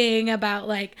joking about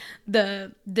like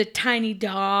the tiny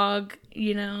dog,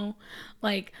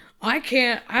 like, I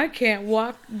can't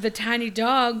walk the tiny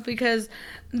dog because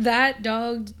that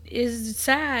dog is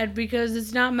sad because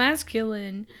it's not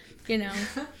masculine,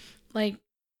 like,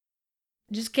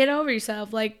 just get over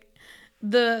yourself. Like,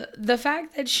 the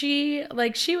fact that she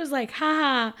was like,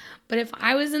 haha, but if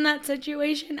I was in that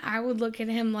situation, I would look at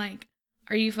him like,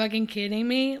 are you fucking kidding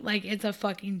me? Like, it's a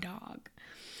fucking dog.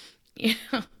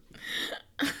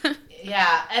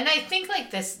 Yeah, and I think like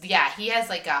this, he has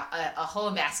like a whole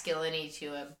masculinity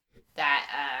to him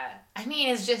that, I mean,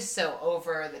 is just so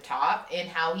over the top in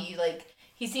how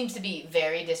he seems to be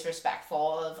very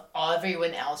disrespectful of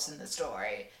everyone else in the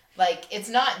story. Like, it's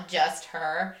not just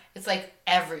her. It's, like,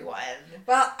 everyone.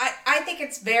 Well, I think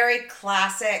it's very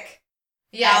classic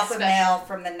alpha male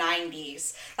from the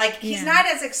 90s. Like, he's not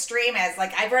as extreme as,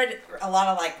 like, I've read a lot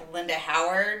of, like, Linda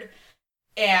Howard,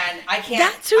 and I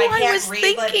can't... That's who I was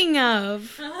thinking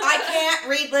of. I can't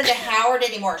read Linda Howard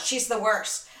anymore. She's the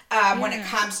worst when it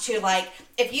comes to, like,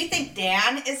 if you think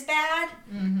Dan is bad,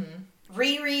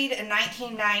 reread a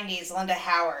 1990s Linda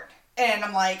Howard. And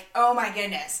I'm like, oh my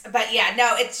goodness. But yeah,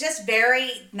 no, it's just very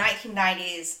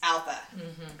 1990s alpha.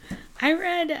 Mm-hmm. I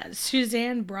read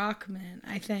Suzanne Brockman,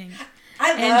 I think.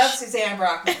 I love Suzanne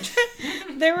Brockman.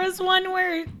 There was one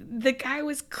where the guy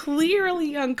was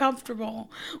clearly uncomfortable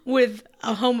with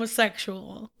a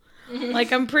homosexual. Mm-hmm.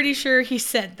 Like, I'm pretty sure he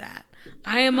said that.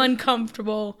 I am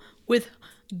uncomfortable with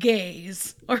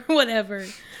gays or whatever.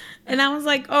 And I was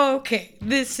like, oh, okay,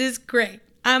 this is great.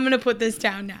 I'm going to put this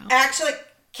down now. Actually...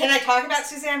 Can I talk about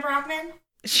Suzanne Brockman?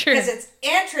 Sure. Because it's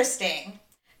interesting,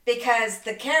 because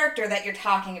the character that you're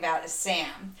talking about is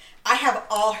Sam. I have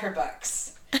all her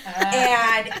books.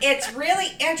 And it's really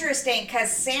interesting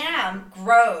because Sam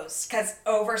grows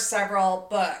over several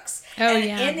books. Oh, and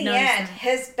yeah. In the end,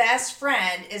 his best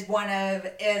friend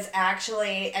is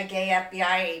actually a gay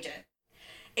FBI agent.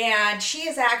 And she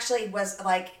actually was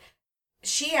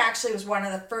one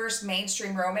of the first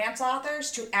mainstream romance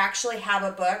authors to actually have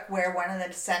a book where one of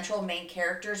the central main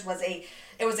characters was a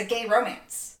gay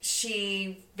romance.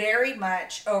 She very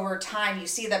much, over time, you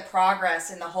see the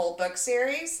progress in the whole book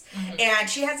series, and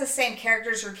she has the same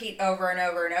characters repeat over and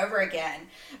over and over again.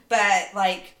 But,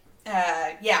 like,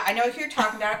 I know who you're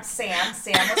talking about, Sam.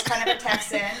 Sam was kind of a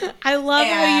Texan. I love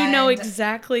how you know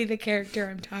exactly the character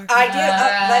I'm talking about. I do.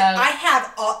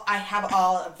 I have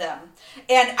all of them.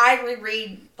 And I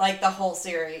reread, like, the whole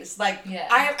series. Like,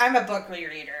 I'm a book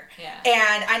rereader. Yeah.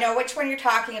 And I know which one you're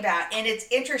talking about. And it's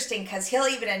interesting because he'll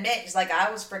even admit, he's like,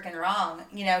 I was freaking wrong.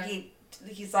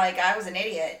 He's like, I was an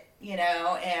idiot,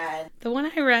 and... The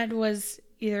one I read was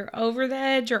either Over the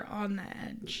Edge or On the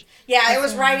Edge. Yeah, it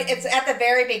was right. It's at the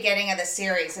very beginning of the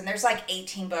series. And there's, like,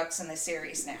 18 books in the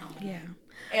series now. Yeah.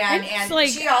 And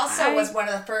she also was one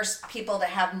of the first people to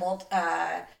have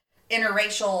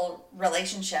interracial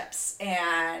relationships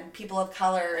and people of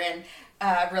color and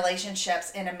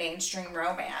relationships in a mainstream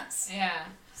romance. Yeah.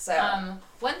 So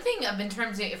one thing in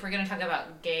terms of, if we're going to talk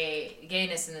about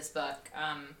gayness in this book,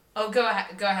 go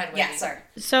ahead, Wendy. Yeah, sorry.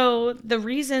 So the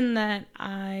reason that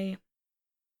I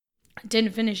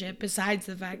didn't finish it, besides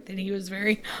the fact that he was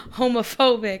very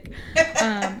homophobic,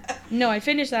 no, I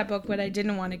finished that book, but I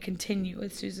didn't want to continue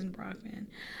with Susan Brockman.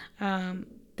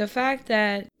 The fact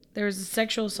that there was a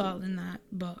sexual assault in that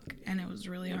book, and it was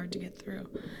really hard to get through.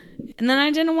 And then I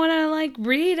didn't want to,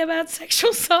 read about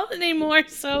sexual assault anymore,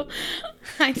 so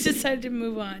I decided to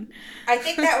move on. I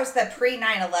think that was the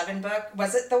pre-9/11 book.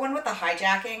 Was it the one with the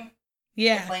hijacking?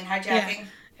 Yeah. The plane hijacking? Yeah.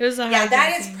 It was a hijacking. Yeah,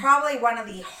 that is probably one of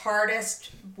the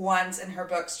hardest ones in her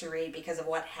books to read because of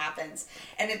what happens.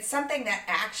 And it's something that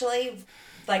actually,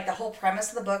 the whole premise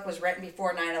of the book was written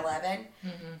before 9/11.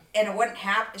 And it wouldn't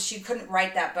happen. She couldn't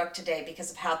write that book today because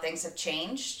of how things have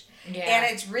changed. Yeah. And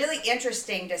it's really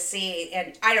interesting to see.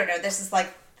 And I don't know, this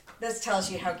tells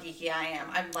you how geeky I am.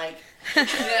 I'm like...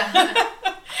 Yeah.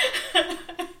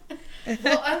 But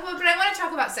I want to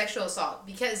talk about sexual assault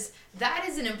because that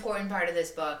is an important part of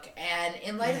this book. And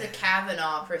in light of the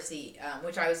Kavanaugh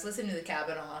which I was listening to the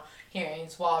Kavanaugh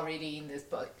hearings while reading this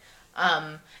book,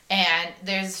 and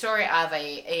there's a story of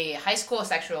a high school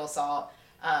sexual assault,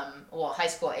 high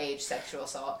school age sexual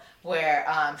assault, where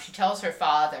she tells her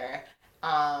father,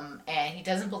 and he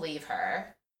doesn't believe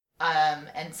her,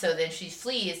 and so then she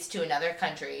flees to another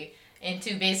country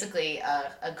into basically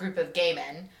a group of gay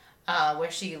men.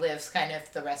 Where she lives kind of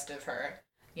the rest of her,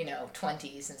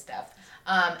 20s and stuff.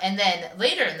 And then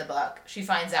later in the book, she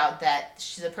finds out that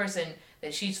the person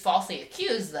that she's falsely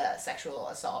accused the sexual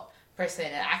assault person,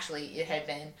 and actually it had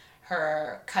been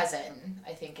her cousin,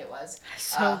 I think it was.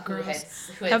 So gross.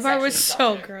 Who had that part was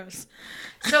so her. gross.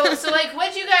 So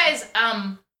what you guys,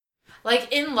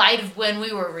 in light of when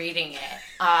we were reading it,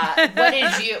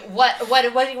 what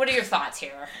are your thoughts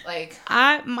here?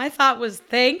 My thought was,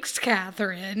 thanks,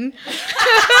 Catherine. When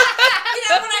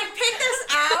I picked this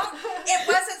out, it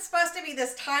wasn't supposed to be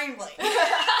this timely.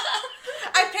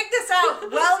 I picked this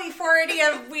out well before I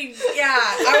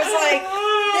was like,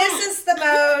 this is the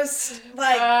most,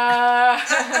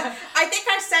 I think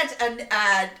I sent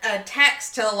a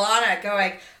text to Alana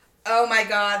going, oh my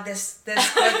God, this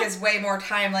book is way more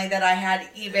timely than I had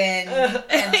even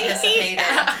anticipated.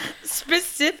 Yeah.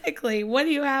 Specifically, what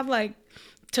do you have,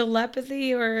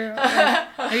 telepathy or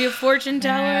are you a fortune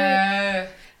teller?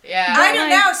 Yeah. I don't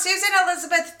know. Susan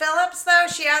Elizabeth Phillips, though,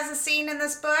 she has a scene in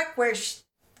this book where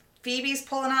Phoebe's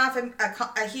pulling off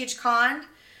a huge con,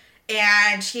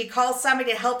 and she calls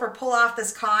somebody to help her pull off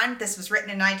this con. This was written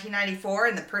in 1994,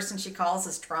 and the person she calls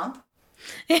is Trump.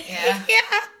 Yeah. Yeah.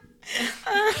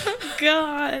 Oh,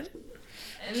 God.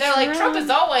 And they're like, Trump is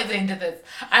always into this.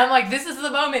 I'm like, this is the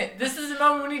moment. This is the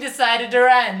moment when he decided to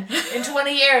run in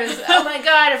 20 years. Oh my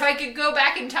God, if I could go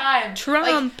back in time.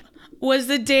 Trump was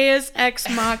the Deus Ex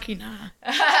Machina.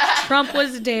 Trump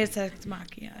was the Deus Ex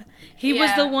Machina. He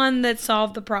was the one that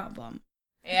solved the problem.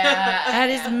 Yeah. That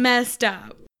is messed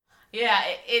up. Yeah,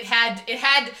 it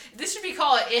had, this should be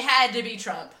called, it had to be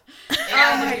Trump.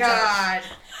 Oh my God.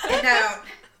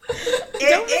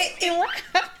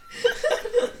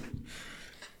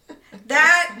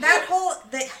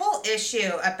 The whole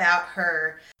issue about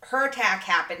her attack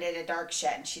happened in a dark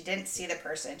shed, and she didn't see the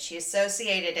person. She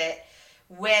associated it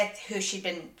with who she'd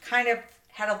been kind of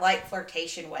had a light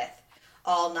flirtation with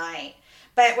all night.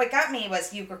 But what got me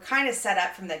was you were kind of set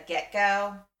up from the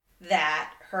get-go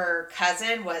that her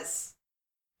cousin was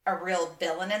a real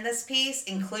villain in this piece,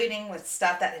 including with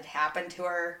stuff that had happened to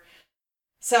her.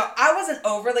 So I wasn't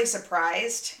overly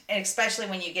surprised, and especially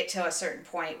when you get to a certain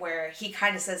point where he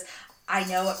kind of says, I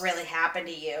know what really happened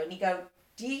to you. And you go,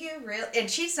 do you really? And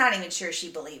she's not even sure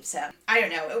she believes him. I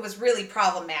don't know. It was really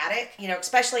problematic,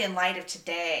 especially in light of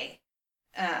today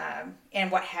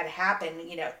and what had happened.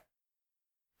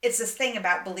 It's this thing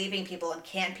about believing people and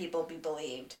can people be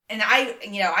believed? And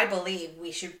I believe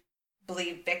we should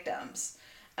believe victims.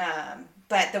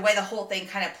 But the way the whole thing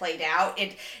kind of played out,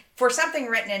 for something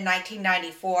written in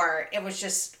 1994, it was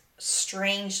just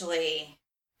strangely,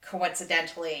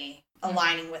 coincidentally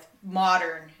aligning with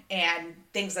modern and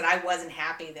things that I wasn't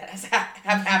happy that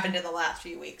have happened in the last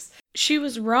few weeks. She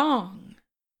was wrong.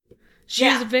 She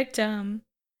was a victim,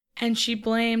 and she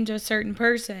blamed a certain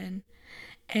person,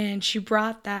 and she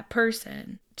brought that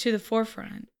person to the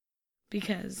forefront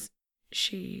because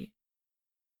she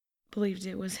believed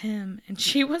it was him, and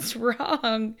she was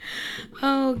wrong.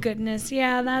 Oh, goodness.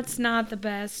 Yeah, that's not the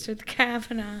best with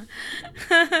Kavanaugh.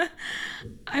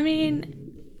 I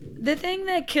mean, the thing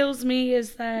that kills me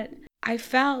is that I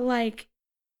felt like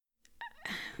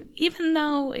even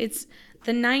though it's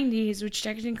the 90s, which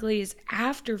technically is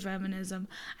after feminism,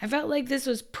 I felt like this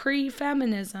was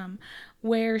pre-feminism,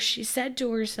 where she said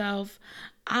to herself,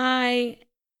 I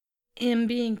am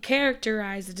being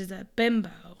characterized as a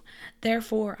bimbo.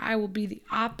 Therefore, I will be the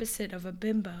opposite of a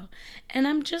bimbo. And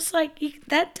I'm just like,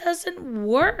 that doesn't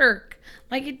work.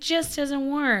 Like, it just doesn't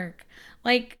work.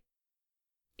 Like,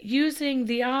 using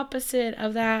the opposite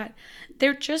of that,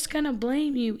 they're just going to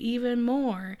blame you even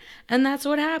more. And that's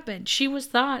what happened. She was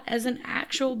thought as an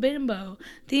actual bimbo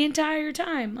the entire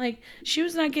time. Like, she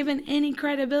was not given any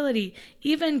credibility.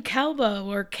 Even Kelbo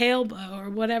or Kalebo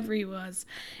or whatever he was,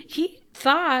 he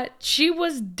thought she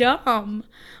was dumb.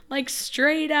 Like,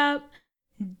 straight up,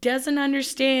 doesn't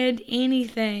understand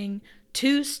anything.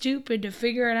 Too stupid to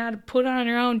figure out how to put on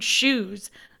her own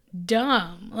shoes.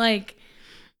 Dumb. Like,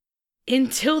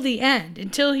 until the end,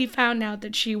 until he found out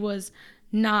that she was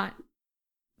not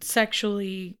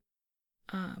sexually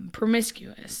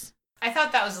promiscuous. I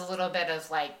thought that was a little bit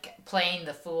of like playing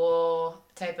the fool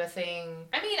type of thing.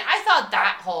 I mean, I thought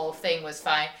that whole thing was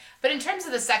fine, but in terms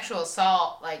of the sexual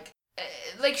assault, like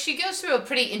she goes through a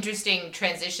pretty interesting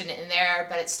transition in there,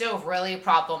 but it's still really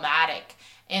problematic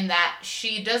in that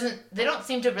they don't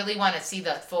seem to really want to see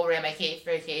the full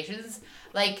ramifications.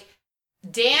 Like,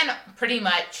 Dan pretty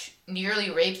much nearly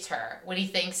rapes her when he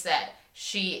thinks that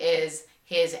she is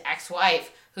his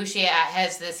ex-wife, who she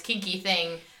has this kinky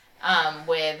thing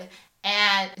with,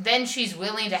 and then she's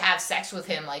willing to have sex with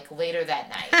him like later that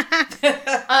night.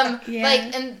 Yeah.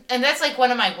 Like, and that's like one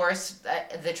of my worst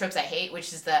the tropes I hate,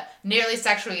 which is the nearly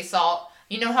sexually assault.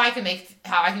 You know how I can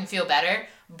feel better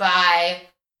by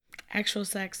actual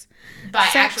sex. By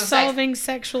sex actual solving sex.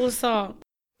 Sexual assault.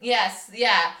 Yes,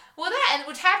 yeah. Well, that, and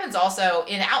which happens also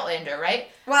in Outlander, right?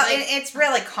 Well, like, it's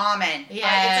really common.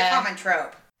 Yeah. It's a common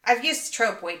trope. I've used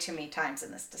trope way too many times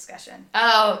in this discussion.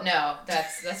 Oh, no.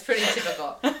 That's pretty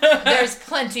typical. There's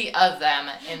plenty of them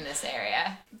in this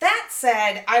area. That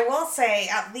said, I will say,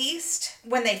 at least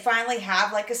when they finally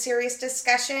have, like, a serious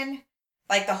discussion,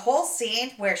 like, the whole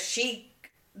scene where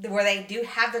they do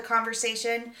have the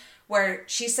conversation where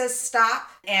she says stop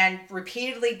and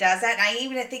repeatedly does that. And I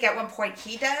even think at one point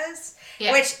he does,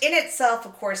 which in itself,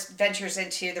 of course, ventures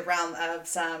into the realm of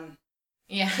some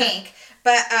kink.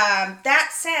 But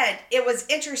that said, it was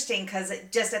interesting because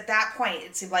just at that point,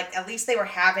 it seemed like at least they were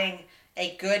having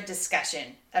a good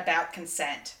discussion about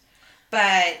consent.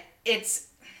 But like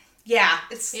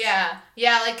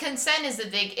consent is the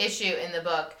big issue in the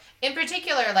book. In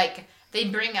particular, like they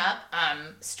bring up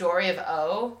Story of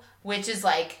O, which is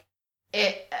like,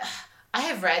 I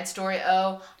have read Story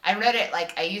O. I read it,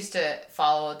 like, I used to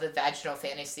follow the Vaginal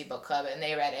Fantasy Book Club, and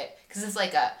they read it, because it's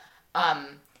like a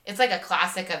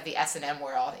classic of the S&M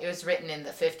world. It was written in the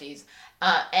 50s,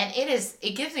 and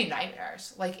it gives me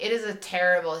nightmares. Like, it is a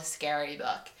terrible, scary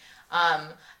book.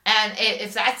 And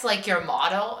if that's, like, your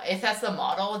model, if that's the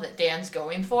model that Dan's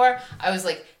going for, I was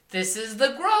like, this is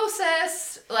the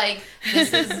grossest, like,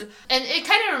 this is, and it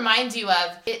kind of reminds you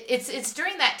of, it's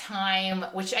during that time,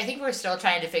 which I think we're still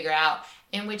trying to figure out,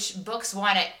 in which books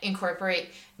want to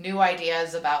incorporate new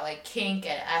ideas about, like, kink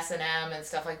and S&M and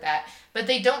stuff like that, but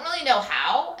they don't really know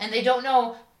how, and they don't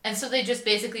know, and so they just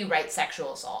basically write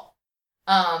sexual assault.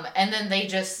 And then they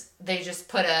just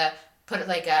put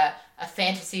like a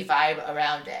fantasy vibe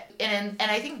around it. And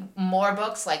I think more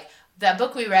books, like, that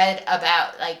book we read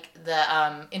about, like,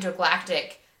 the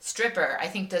intergalactic stripper, I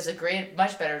think does a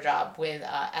much better job with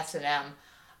S&M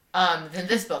than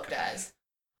this book does.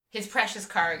 His Precious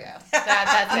Cargo.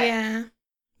 That's it. Yeah.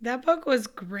 That book was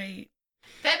great.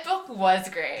 That book was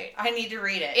great. I need to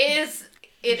read it.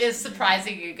 It is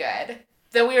surprisingly good.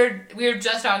 Though we were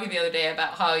just talking the other day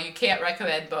about how you can't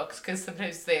recommend books because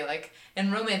sometimes they, like, in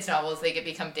romance novels, they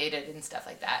become dated and stuff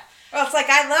like that. Well, it's like,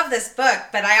 I love this book,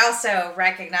 but I also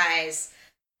recognize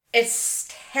it's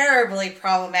terribly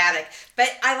problematic. But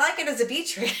I like it as a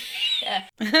beach read. Yeah.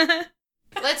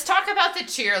 Let's talk about the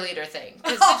cheerleader thing.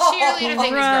 Because the cheerleader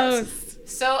thing is gross.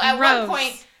 So at one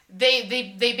point,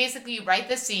 they basically write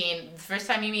the scene. The first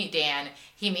time you meet Dan,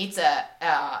 he meets a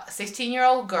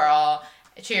 16-year-old girl,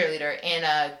 a cheerleader, in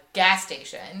a gas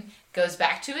station, goes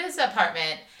back to his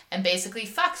apartment, and basically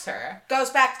fucks her. Goes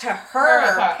back to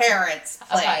her parents'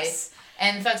 place.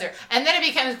 And fucks her. And then it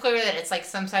becomes clear that it's like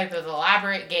some type of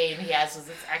elaborate game he has with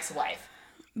his ex-wife.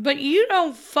 But you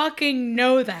don't fucking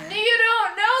know that. You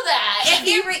don't know that. If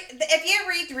you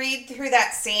read through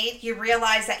that scene, you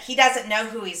realize that he doesn't know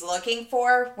who he's looking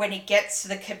for when he gets to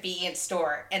the convenience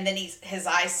store. And then his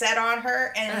eyes set on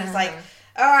her, and he's like,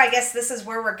 oh, I guess this is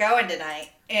where we're going tonight.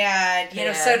 And,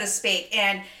 so to speak.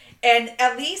 And And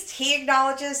at least he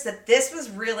acknowledges that this was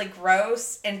really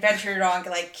gross and ventured on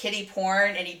like kiddie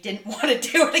porn, and he didn't want to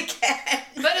do it again.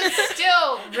 But it's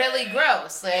still really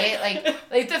gross, right?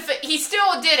 He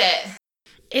still did it.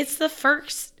 It's the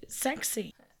first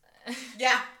sexy.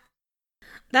 Yeah.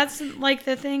 That's like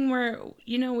the thing where,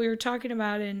 we were talking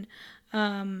about in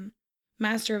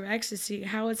Master of Ecstasy,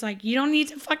 how it's like, you don't need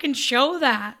to fucking show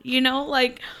that,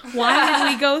 like, why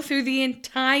did we go through the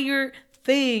entire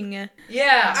thing?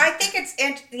 Yeah. I think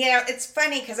it's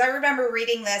funny because I remember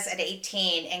reading this at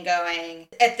 18 and going,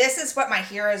 if this is what my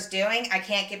hero's doing, I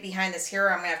can't get behind this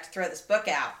hero. I'm going to have to throw this book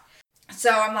out. So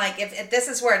I'm like, if this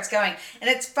is where it's going. And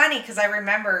it's funny because I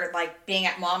remember like being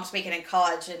at Mom's Weekend in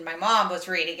college and my mom was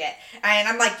reading it. And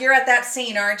I'm like, you're at that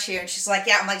scene, aren't you? And she's like,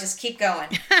 yeah. I'm like, just keep going.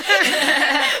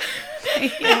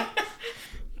 Yeah.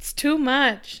 It's too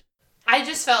much. I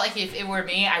just felt like if it were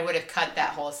me, I would have cut that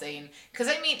whole scene. Because,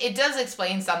 I mean, it does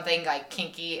explain something, like,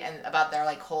 kinky and about their,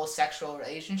 like, whole sexual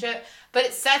relationship. But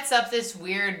it sets up this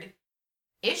weird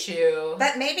issue.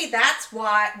 But maybe that's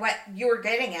what you were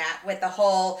getting at with the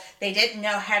whole, they didn't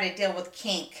know how to deal with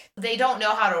kink. They don't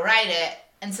know how to write it.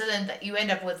 And so then you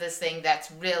end up with this thing that's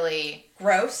really...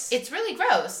 gross. It's really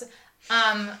gross.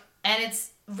 And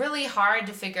it's really hard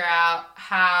to figure out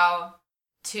how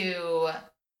to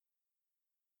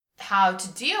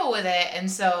deal with it. And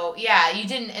so, yeah, you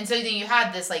didn't, and so then you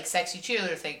had this like sexy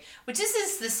cheerleader thing, which this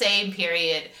is the same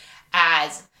period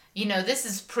as, this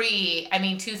is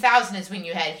 2000 is when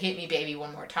you had Hit Me Baby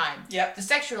One More Time. Yep. The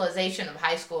sexualization of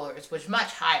high schoolers was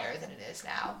much higher than it is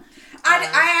now.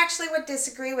 I actually would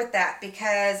disagree with that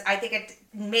because I think it,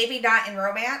 maybe not in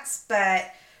romance,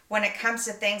 but when it comes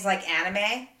to things like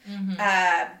anime,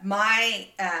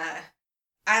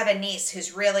 I have a niece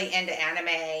who's really into anime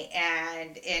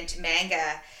and into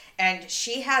manga, and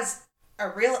she has a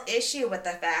real issue with the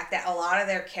fact that a lot of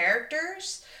their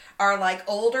characters are like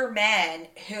older men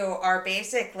who are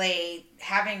basically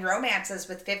having romances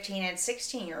with 15 and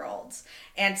 16-year-olds.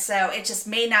 And so it just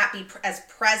may not be as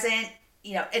present.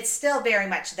 It's still very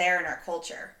much there in our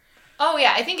culture. Oh,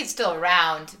 yeah, I think it's still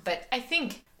around, but I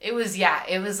think it was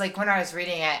like when I was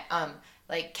reading it,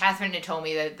 like, Catherine had told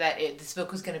me that this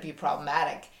book was going to be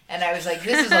problematic. And I was like,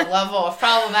 this is a level of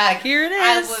problematic. Here it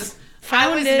is. I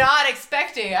was not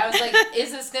expecting. I was like,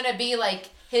 is this going to be, like,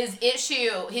 his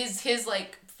issue, his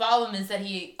like, problem is that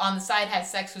he, on the side,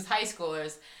 has sex with high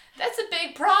schoolers. That's a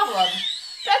big problem.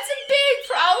 That's a big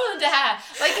problem to have.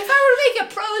 Like, if I were to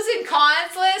make a pros and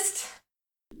cons list...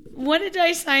 What did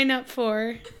I sign up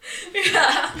for?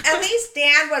 Yeah. At least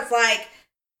Dan was like,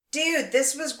 dude,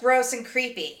 this was gross and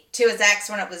creepy to his ex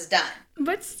when it was done.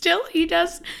 But still, he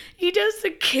does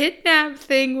the kidnap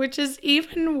thing, which is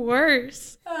even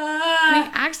worse. And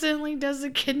he accidentally does the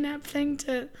kidnap thing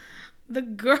to the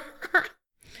girl.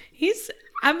 He's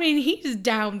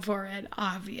down for it,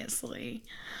 obviously.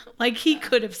 Like, he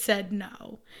could have said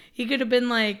no. He could have been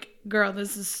like, girl,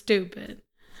 this is stupid.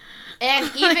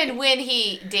 And even when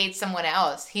he dates someone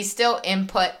else, he still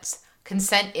inputs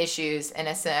consent issues and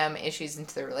SM issues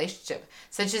into the relationship,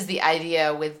 such as the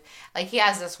idea with, like, he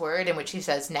has this word in which he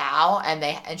says now,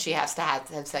 and she has to have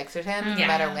sex with him no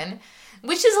matter when,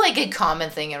 which is like a common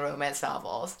thing in romance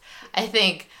novels. I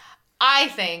think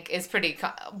is pretty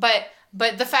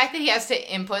but the fact that he has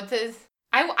to input this,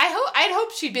 I'd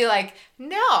hope she'd be like,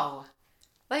 no,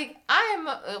 like,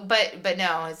 but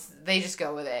no, they just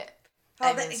go with it.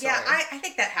 I think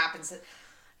that happens.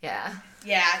 Yeah,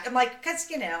 I'm like, because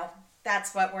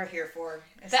that's what we're here for.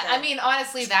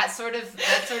 Honestly, that sort of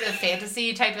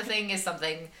fantasy type of thing is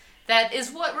something that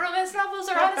is what romance novels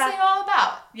are honestly all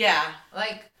about. Yeah,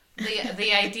 like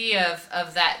the idea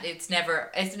of that it's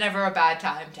never a bad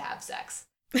time to have sex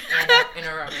in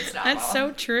a romance novel. That's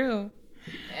so true.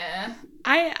 Yeah.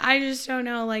 I just don't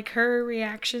know, like, her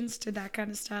reactions to that kind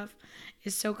of stuff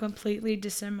is so completely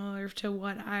dissimilar to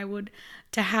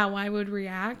how I would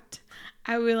react.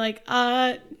 I would be like,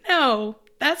 no,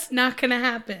 that's not gonna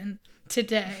happen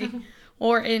today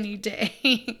or any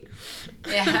day.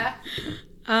 Yeah.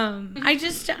 I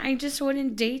just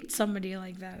wouldn't date somebody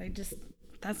like that.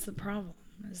 That's the problem.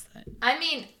 Is that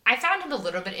I found him a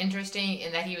little bit interesting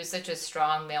in that he was such a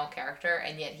strong male character,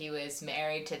 and yet he was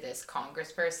married to this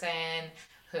congressperson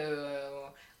who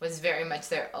was very much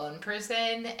their own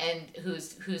person, and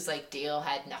whose like deal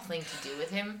had nothing to do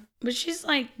with him. But she's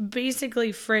like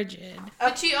basically frigid.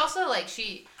 But she also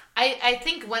I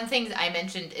think one thing I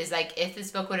mentioned is, like, if this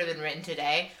book would have been written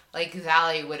today, like,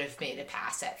 Valley would have made a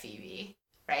pass at Phoebe,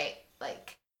 right?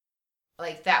 Like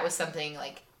that was something,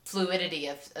 like, fluidity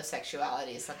of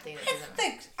sexuality is something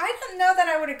that I don't know that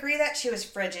I would agree that she was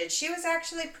frigid. She was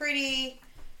actually pretty...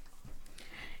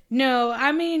 No,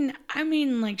 I mean,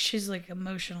 like she's like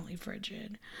emotionally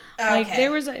frigid. Like Okay.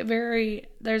 there's a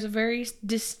very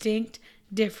distinct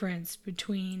difference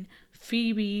between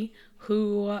Phoebe,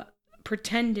 who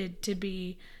pretended to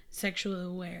be sexually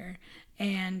aware,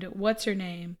 and what's her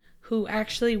name, who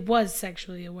actually was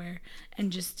sexually aware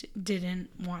and just didn't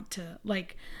want to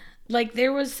like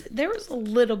there was a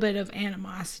little bit of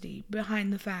animosity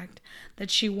behind the fact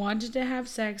that she wanted to have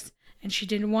sex and she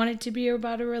didn't want it to be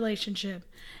about a relationship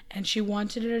and she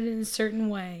wanted it in a certain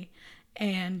way,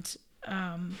 and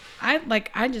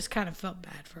I just kind of felt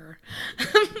bad for her.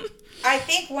 I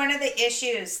think one of the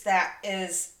issues that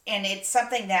is, and it's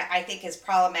something that I think is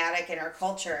problematic in our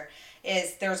culture,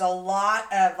 is there's a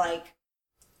lot of like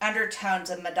undertones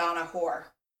of Madonna whore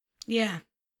Yeah,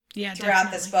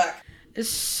 throughout this book. It's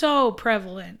so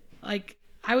prevalent. Like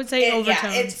I would say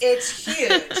overtones. Yeah, it's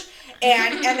huge.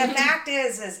 and the fact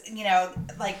is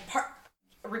like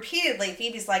repeatedly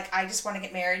Phoebe's like, I just want to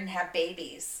get married and have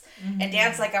babies. Mm-hmm. And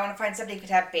Dan's like, I want to find somebody who could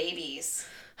have babies.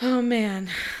 Oh man,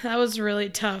 that was really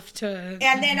tough to.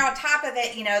 And then on top of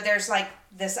it, there's like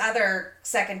this other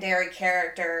secondary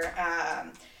character,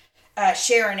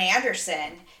 Sharon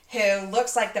Anderson, who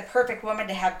looks like the perfect woman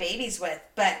to have babies with,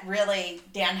 but really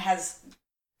Dan has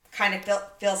kind of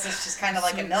feels this just kind of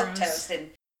like so a milquetoast, and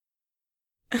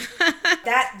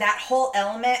that whole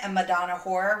element of Madonna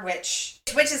horror, which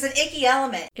is an icky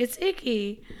element. It's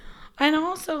icky, and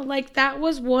also like that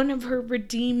was one of her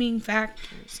redeeming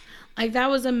factors. Like that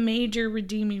was a major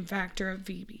redeeming factor of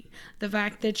Phoebe, the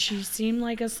fact that she seemed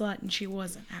like a slut and she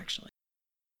wasn't actually,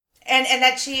 and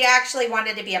that she actually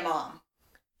wanted to be a mom.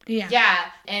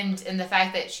 Yeah, and the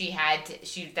fact that she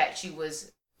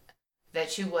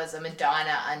was a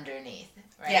Madonna underneath,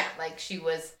 right? Yeah, like she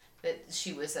was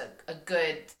a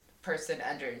good person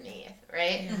underneath,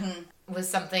 right? Mm-hmm. Was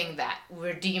something that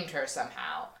redeemed her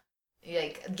somehow.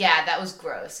 Like, yeah, that was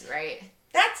gross, right?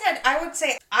 That said, I would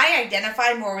say I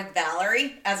identify more with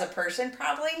Valerie as a person,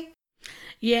 probably.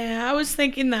 Yeah, I was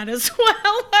thinking that as well.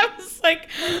 I was like,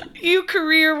 you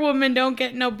career woman don't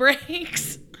get no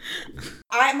breaks.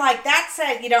 I'm like, that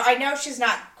said, I know she's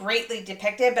not greatly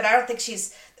depicted, but I don't think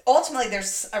she's... Ultimately,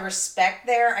 there's a respect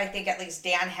there, I think at least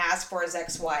Dan has for his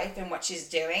ex-wife and what she's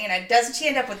doing. And doesn't she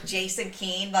end up with Jason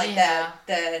Keene, like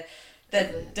the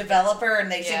developer,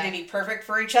 and they seem to be perfect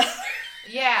for each other?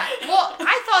 Yeah. Well,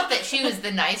 I thought that she was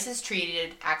the nicest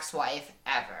treated ex-wife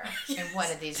ever in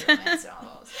one of these romance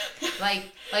novels.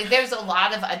 Like there's a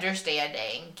lot of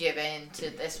understanding given to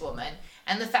this woman.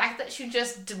 And the fact that she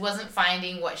just wasn't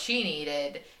finding what she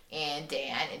needed in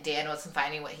Dan, and Dan wasn't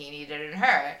finding what he needed in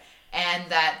her.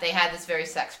 And that they had this very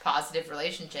sex-positive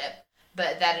relationship,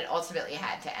 but that it ultimately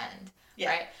had to end,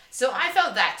 right? So I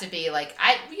felt that to be, like,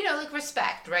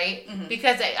 respect, right? Mm-hmm.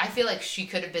 Because I feel like she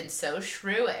could have been so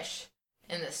shrewish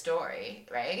in the story,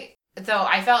 right? So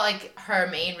I felt like her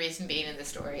main reason being in the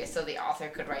story is so the author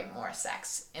could write more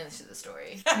sex into the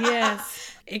story.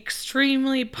 Yes.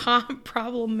 Extremely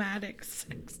problematic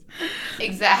sex.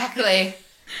 Exactly.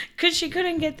 Because she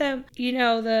couldn't get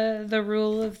the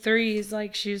rule of threes.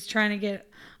 Like, she was trying to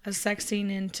get a sex scene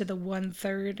into the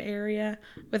 1/3 area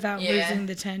without losing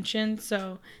the tension.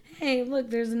 So, hey, look,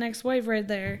 there's an ex-wife right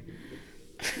there.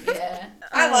 Yeah.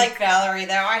 I like Valerie,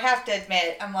 though. I have to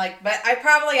admit. I'm like, but I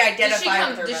probably identify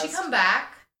with her Did most. she come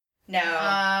back? No.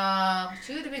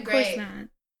 She would have been great. Of course not.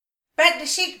 But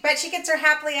she gets her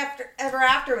happily ever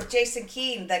after with Jason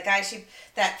Keene, the guy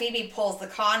that Phoebe pulls the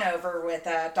con over with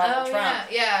Donald Trump.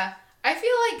 Yeah. I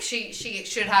feel like she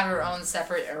should have her own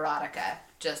separate erotica,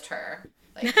 just her,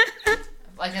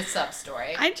 like a sub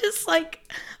story. I just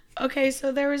okay.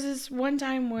 So there was this one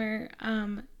time where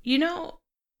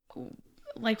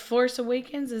like Force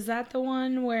Awakens, is that the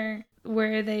one where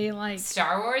they like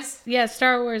Star Wars? Yeah,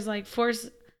 Star Wars, like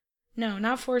No,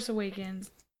 not Force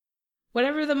Awakens.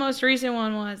 Whatever the most recent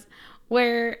one was,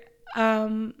 where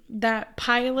that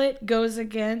pilot goes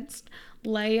against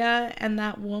Leia and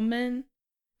that woman,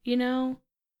 you know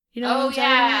what I'm talking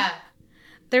about?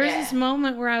 There was this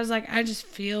moment where I was like, I just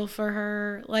feel for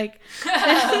her. Like,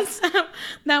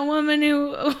 that woman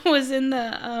who was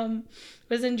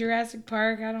in Jurassic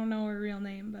Park. I don't know her real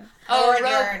name, but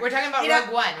we're talking about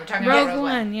Rogue One. We're talking about Rogue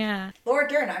One. Yeah. Laura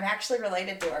Dern. I'm actually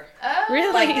related to her. Oh,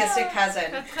 really? Like distant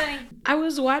cousin. That's funny. I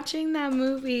was watching that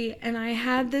movie and I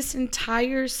had this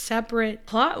entire separate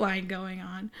plot line going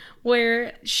on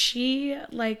where she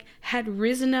had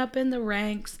risen up in the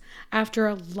ranks after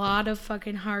a lot of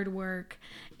fucking hard work,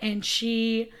 and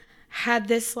she had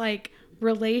this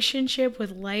relationship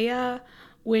with Leia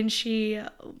when she,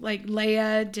 like,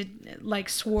 Leia did, like,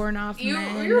 sworn off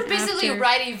men. You're basically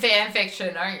writing fan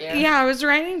fiction, aren't you? Yeah, I was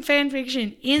writing fan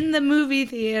fiction in the movie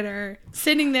theater,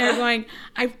 sitting there going,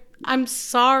 I'm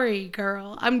sorry,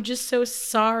 girl. I'm just so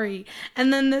sorry.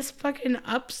 And then this fucking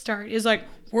upstart is like,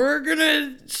 we're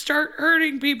gonna start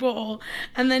hurting people.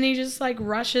 And then he just, like,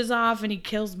 rushes off and he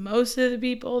kills most of the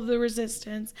people of the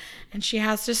resistance. And she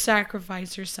has to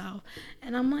sacrifice herself.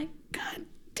 And I'm like, God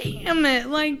damn it.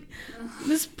 Like,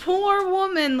 this poor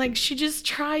woman, like, she just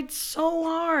tried so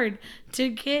hard to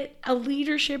get a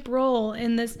leadership role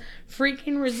in this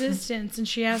freaking resistance, and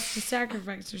she has to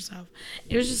sacrifice herself.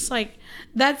 It was just like,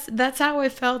 that's how I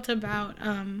felt about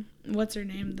what's her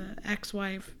name, the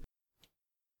ex-wife.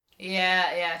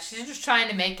 Yeah, she's just trying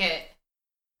to make it.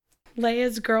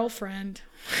 Leia's girlfriend.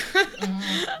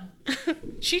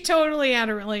 She totally had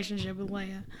a relationship with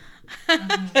Leia.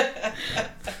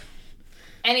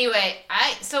 Anyway,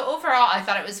 so overall I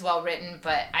thought it was well written,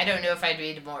 but I don't know if I'd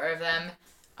read more of them.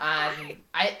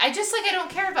 I just, like, I don't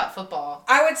care about football.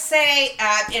 I would say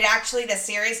the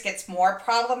series gets more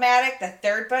problematic. The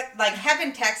third book, like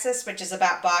Heaven, Texas, which is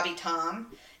about Bobby Tom,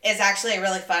 is actually a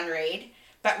really fun read.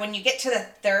 But when you get to the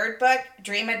third book,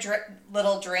 Dream a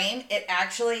Little Dream, it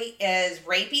actually is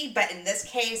rapey. But in this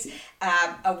case,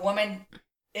 a woman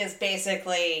is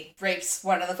basically rapes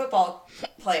one of the football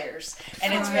players.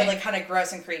 And it's really kind of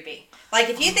gross and creepy. Like,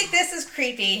 if you think this is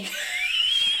creepy,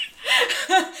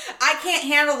 I can't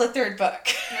handle the third book.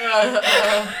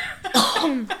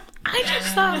 I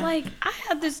just thought, like, I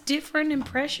had this different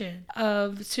impression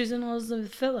of Susan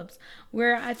Elizabeth Phillips,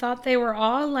 where I thought they were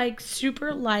all, like,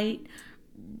 super light,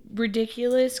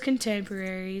 ridiculous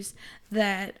contemporaries,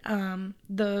 that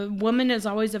the woman is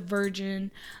always a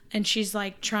virgin, and she's,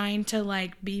 like, trying to,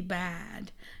 like, be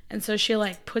bad. And so she,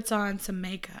 like, puts on some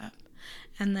makeup,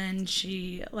 and then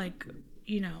she, like,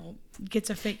 you know, gets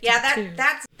a fake tattoo.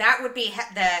 That would be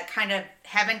the kind of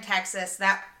Heaven, Texas,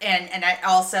 that and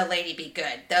also Lady Be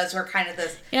Good. Those were kind of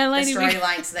the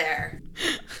storylines there.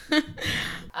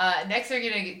 Next, we're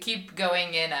gonna keep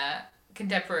going in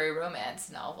contemporary romance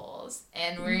novels,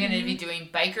 and we're gonna be doing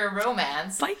biker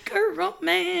romance. Biker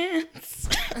romance.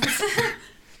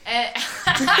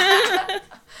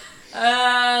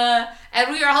 And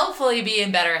we will hopefully be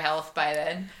in better health by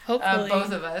then. Hopefully.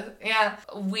 Both of us. Yeah.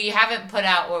 We haven't put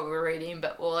out what we're reading,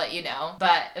 but we'll let you know.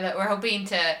 But we're hoping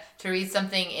to read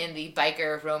something in the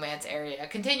biker romance area,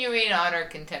 continuing on our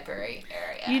contemporary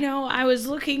area. You know, I was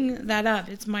looking that up.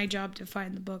 It's my job to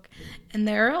find the book. And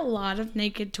there are a lot of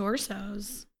naked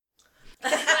torsos.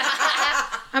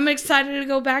 I'm excited to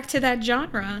go back to that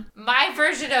genre. My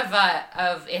version of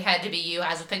It Had to Be You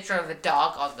has a picture of a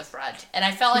dog on the front, and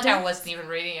I felt like I wasn't even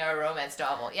reading a romance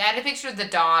novel. Yeah, I had a picture of the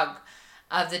dog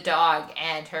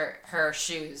and her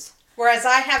shoes. Whereas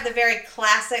I have the very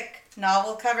classic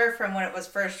novel cover from when it was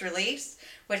first released,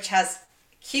 which has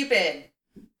Cupid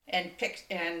and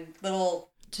little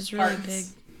just really hearts. big.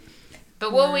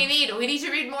 But what we need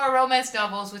to read more romance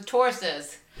novels with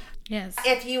torsos. Yes.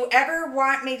 If you ever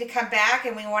want me to come back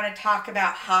and we want to talk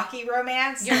about hockey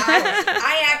romance,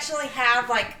 I actually have,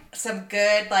 like, some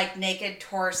good, like, naked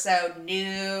torso,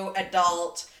 new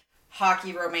adult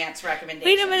hockey romance recommendations.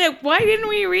 Wait a minute. Why didn't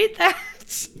we read that?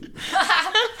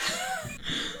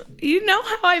 You know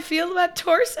how I feel about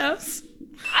torsos.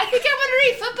 I think I want to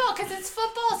read football because it's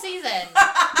football season.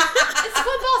 It's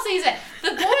football season.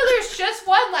 The Boilers just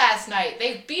won last night.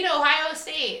 They beat Ohio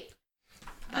State.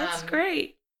 That's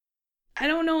great. I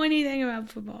don't know anything about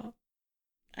football.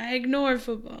 I ignore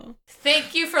football.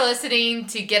 Thank you for listening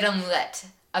to Get 'Em Lit,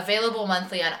 available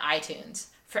monthly on iTunes.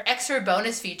 For extra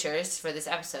bonus features for this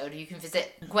episode, you can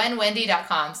visit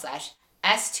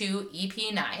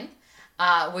gwenwendy.com/S2EP9,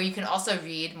 where you can also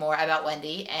read more about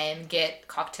Wendy and get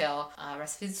cocktail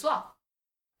recipes as well.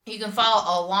 You can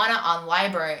follow Alana on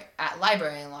Library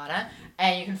Alana,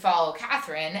 and you can follow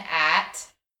Catherine at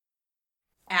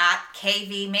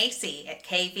KV Macy, at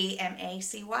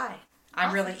KVMACY.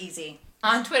 I'm really easy.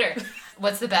 On Twitter.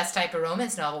 What's the best type of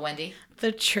romance novel, Wendy?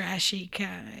 The trashy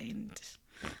kind.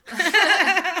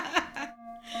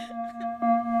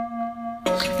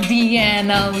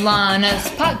 Deanna Lana's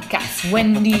podcast.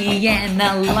 Wendy and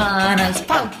Alana's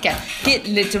podcast. Get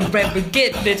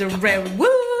literary,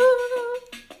 woo!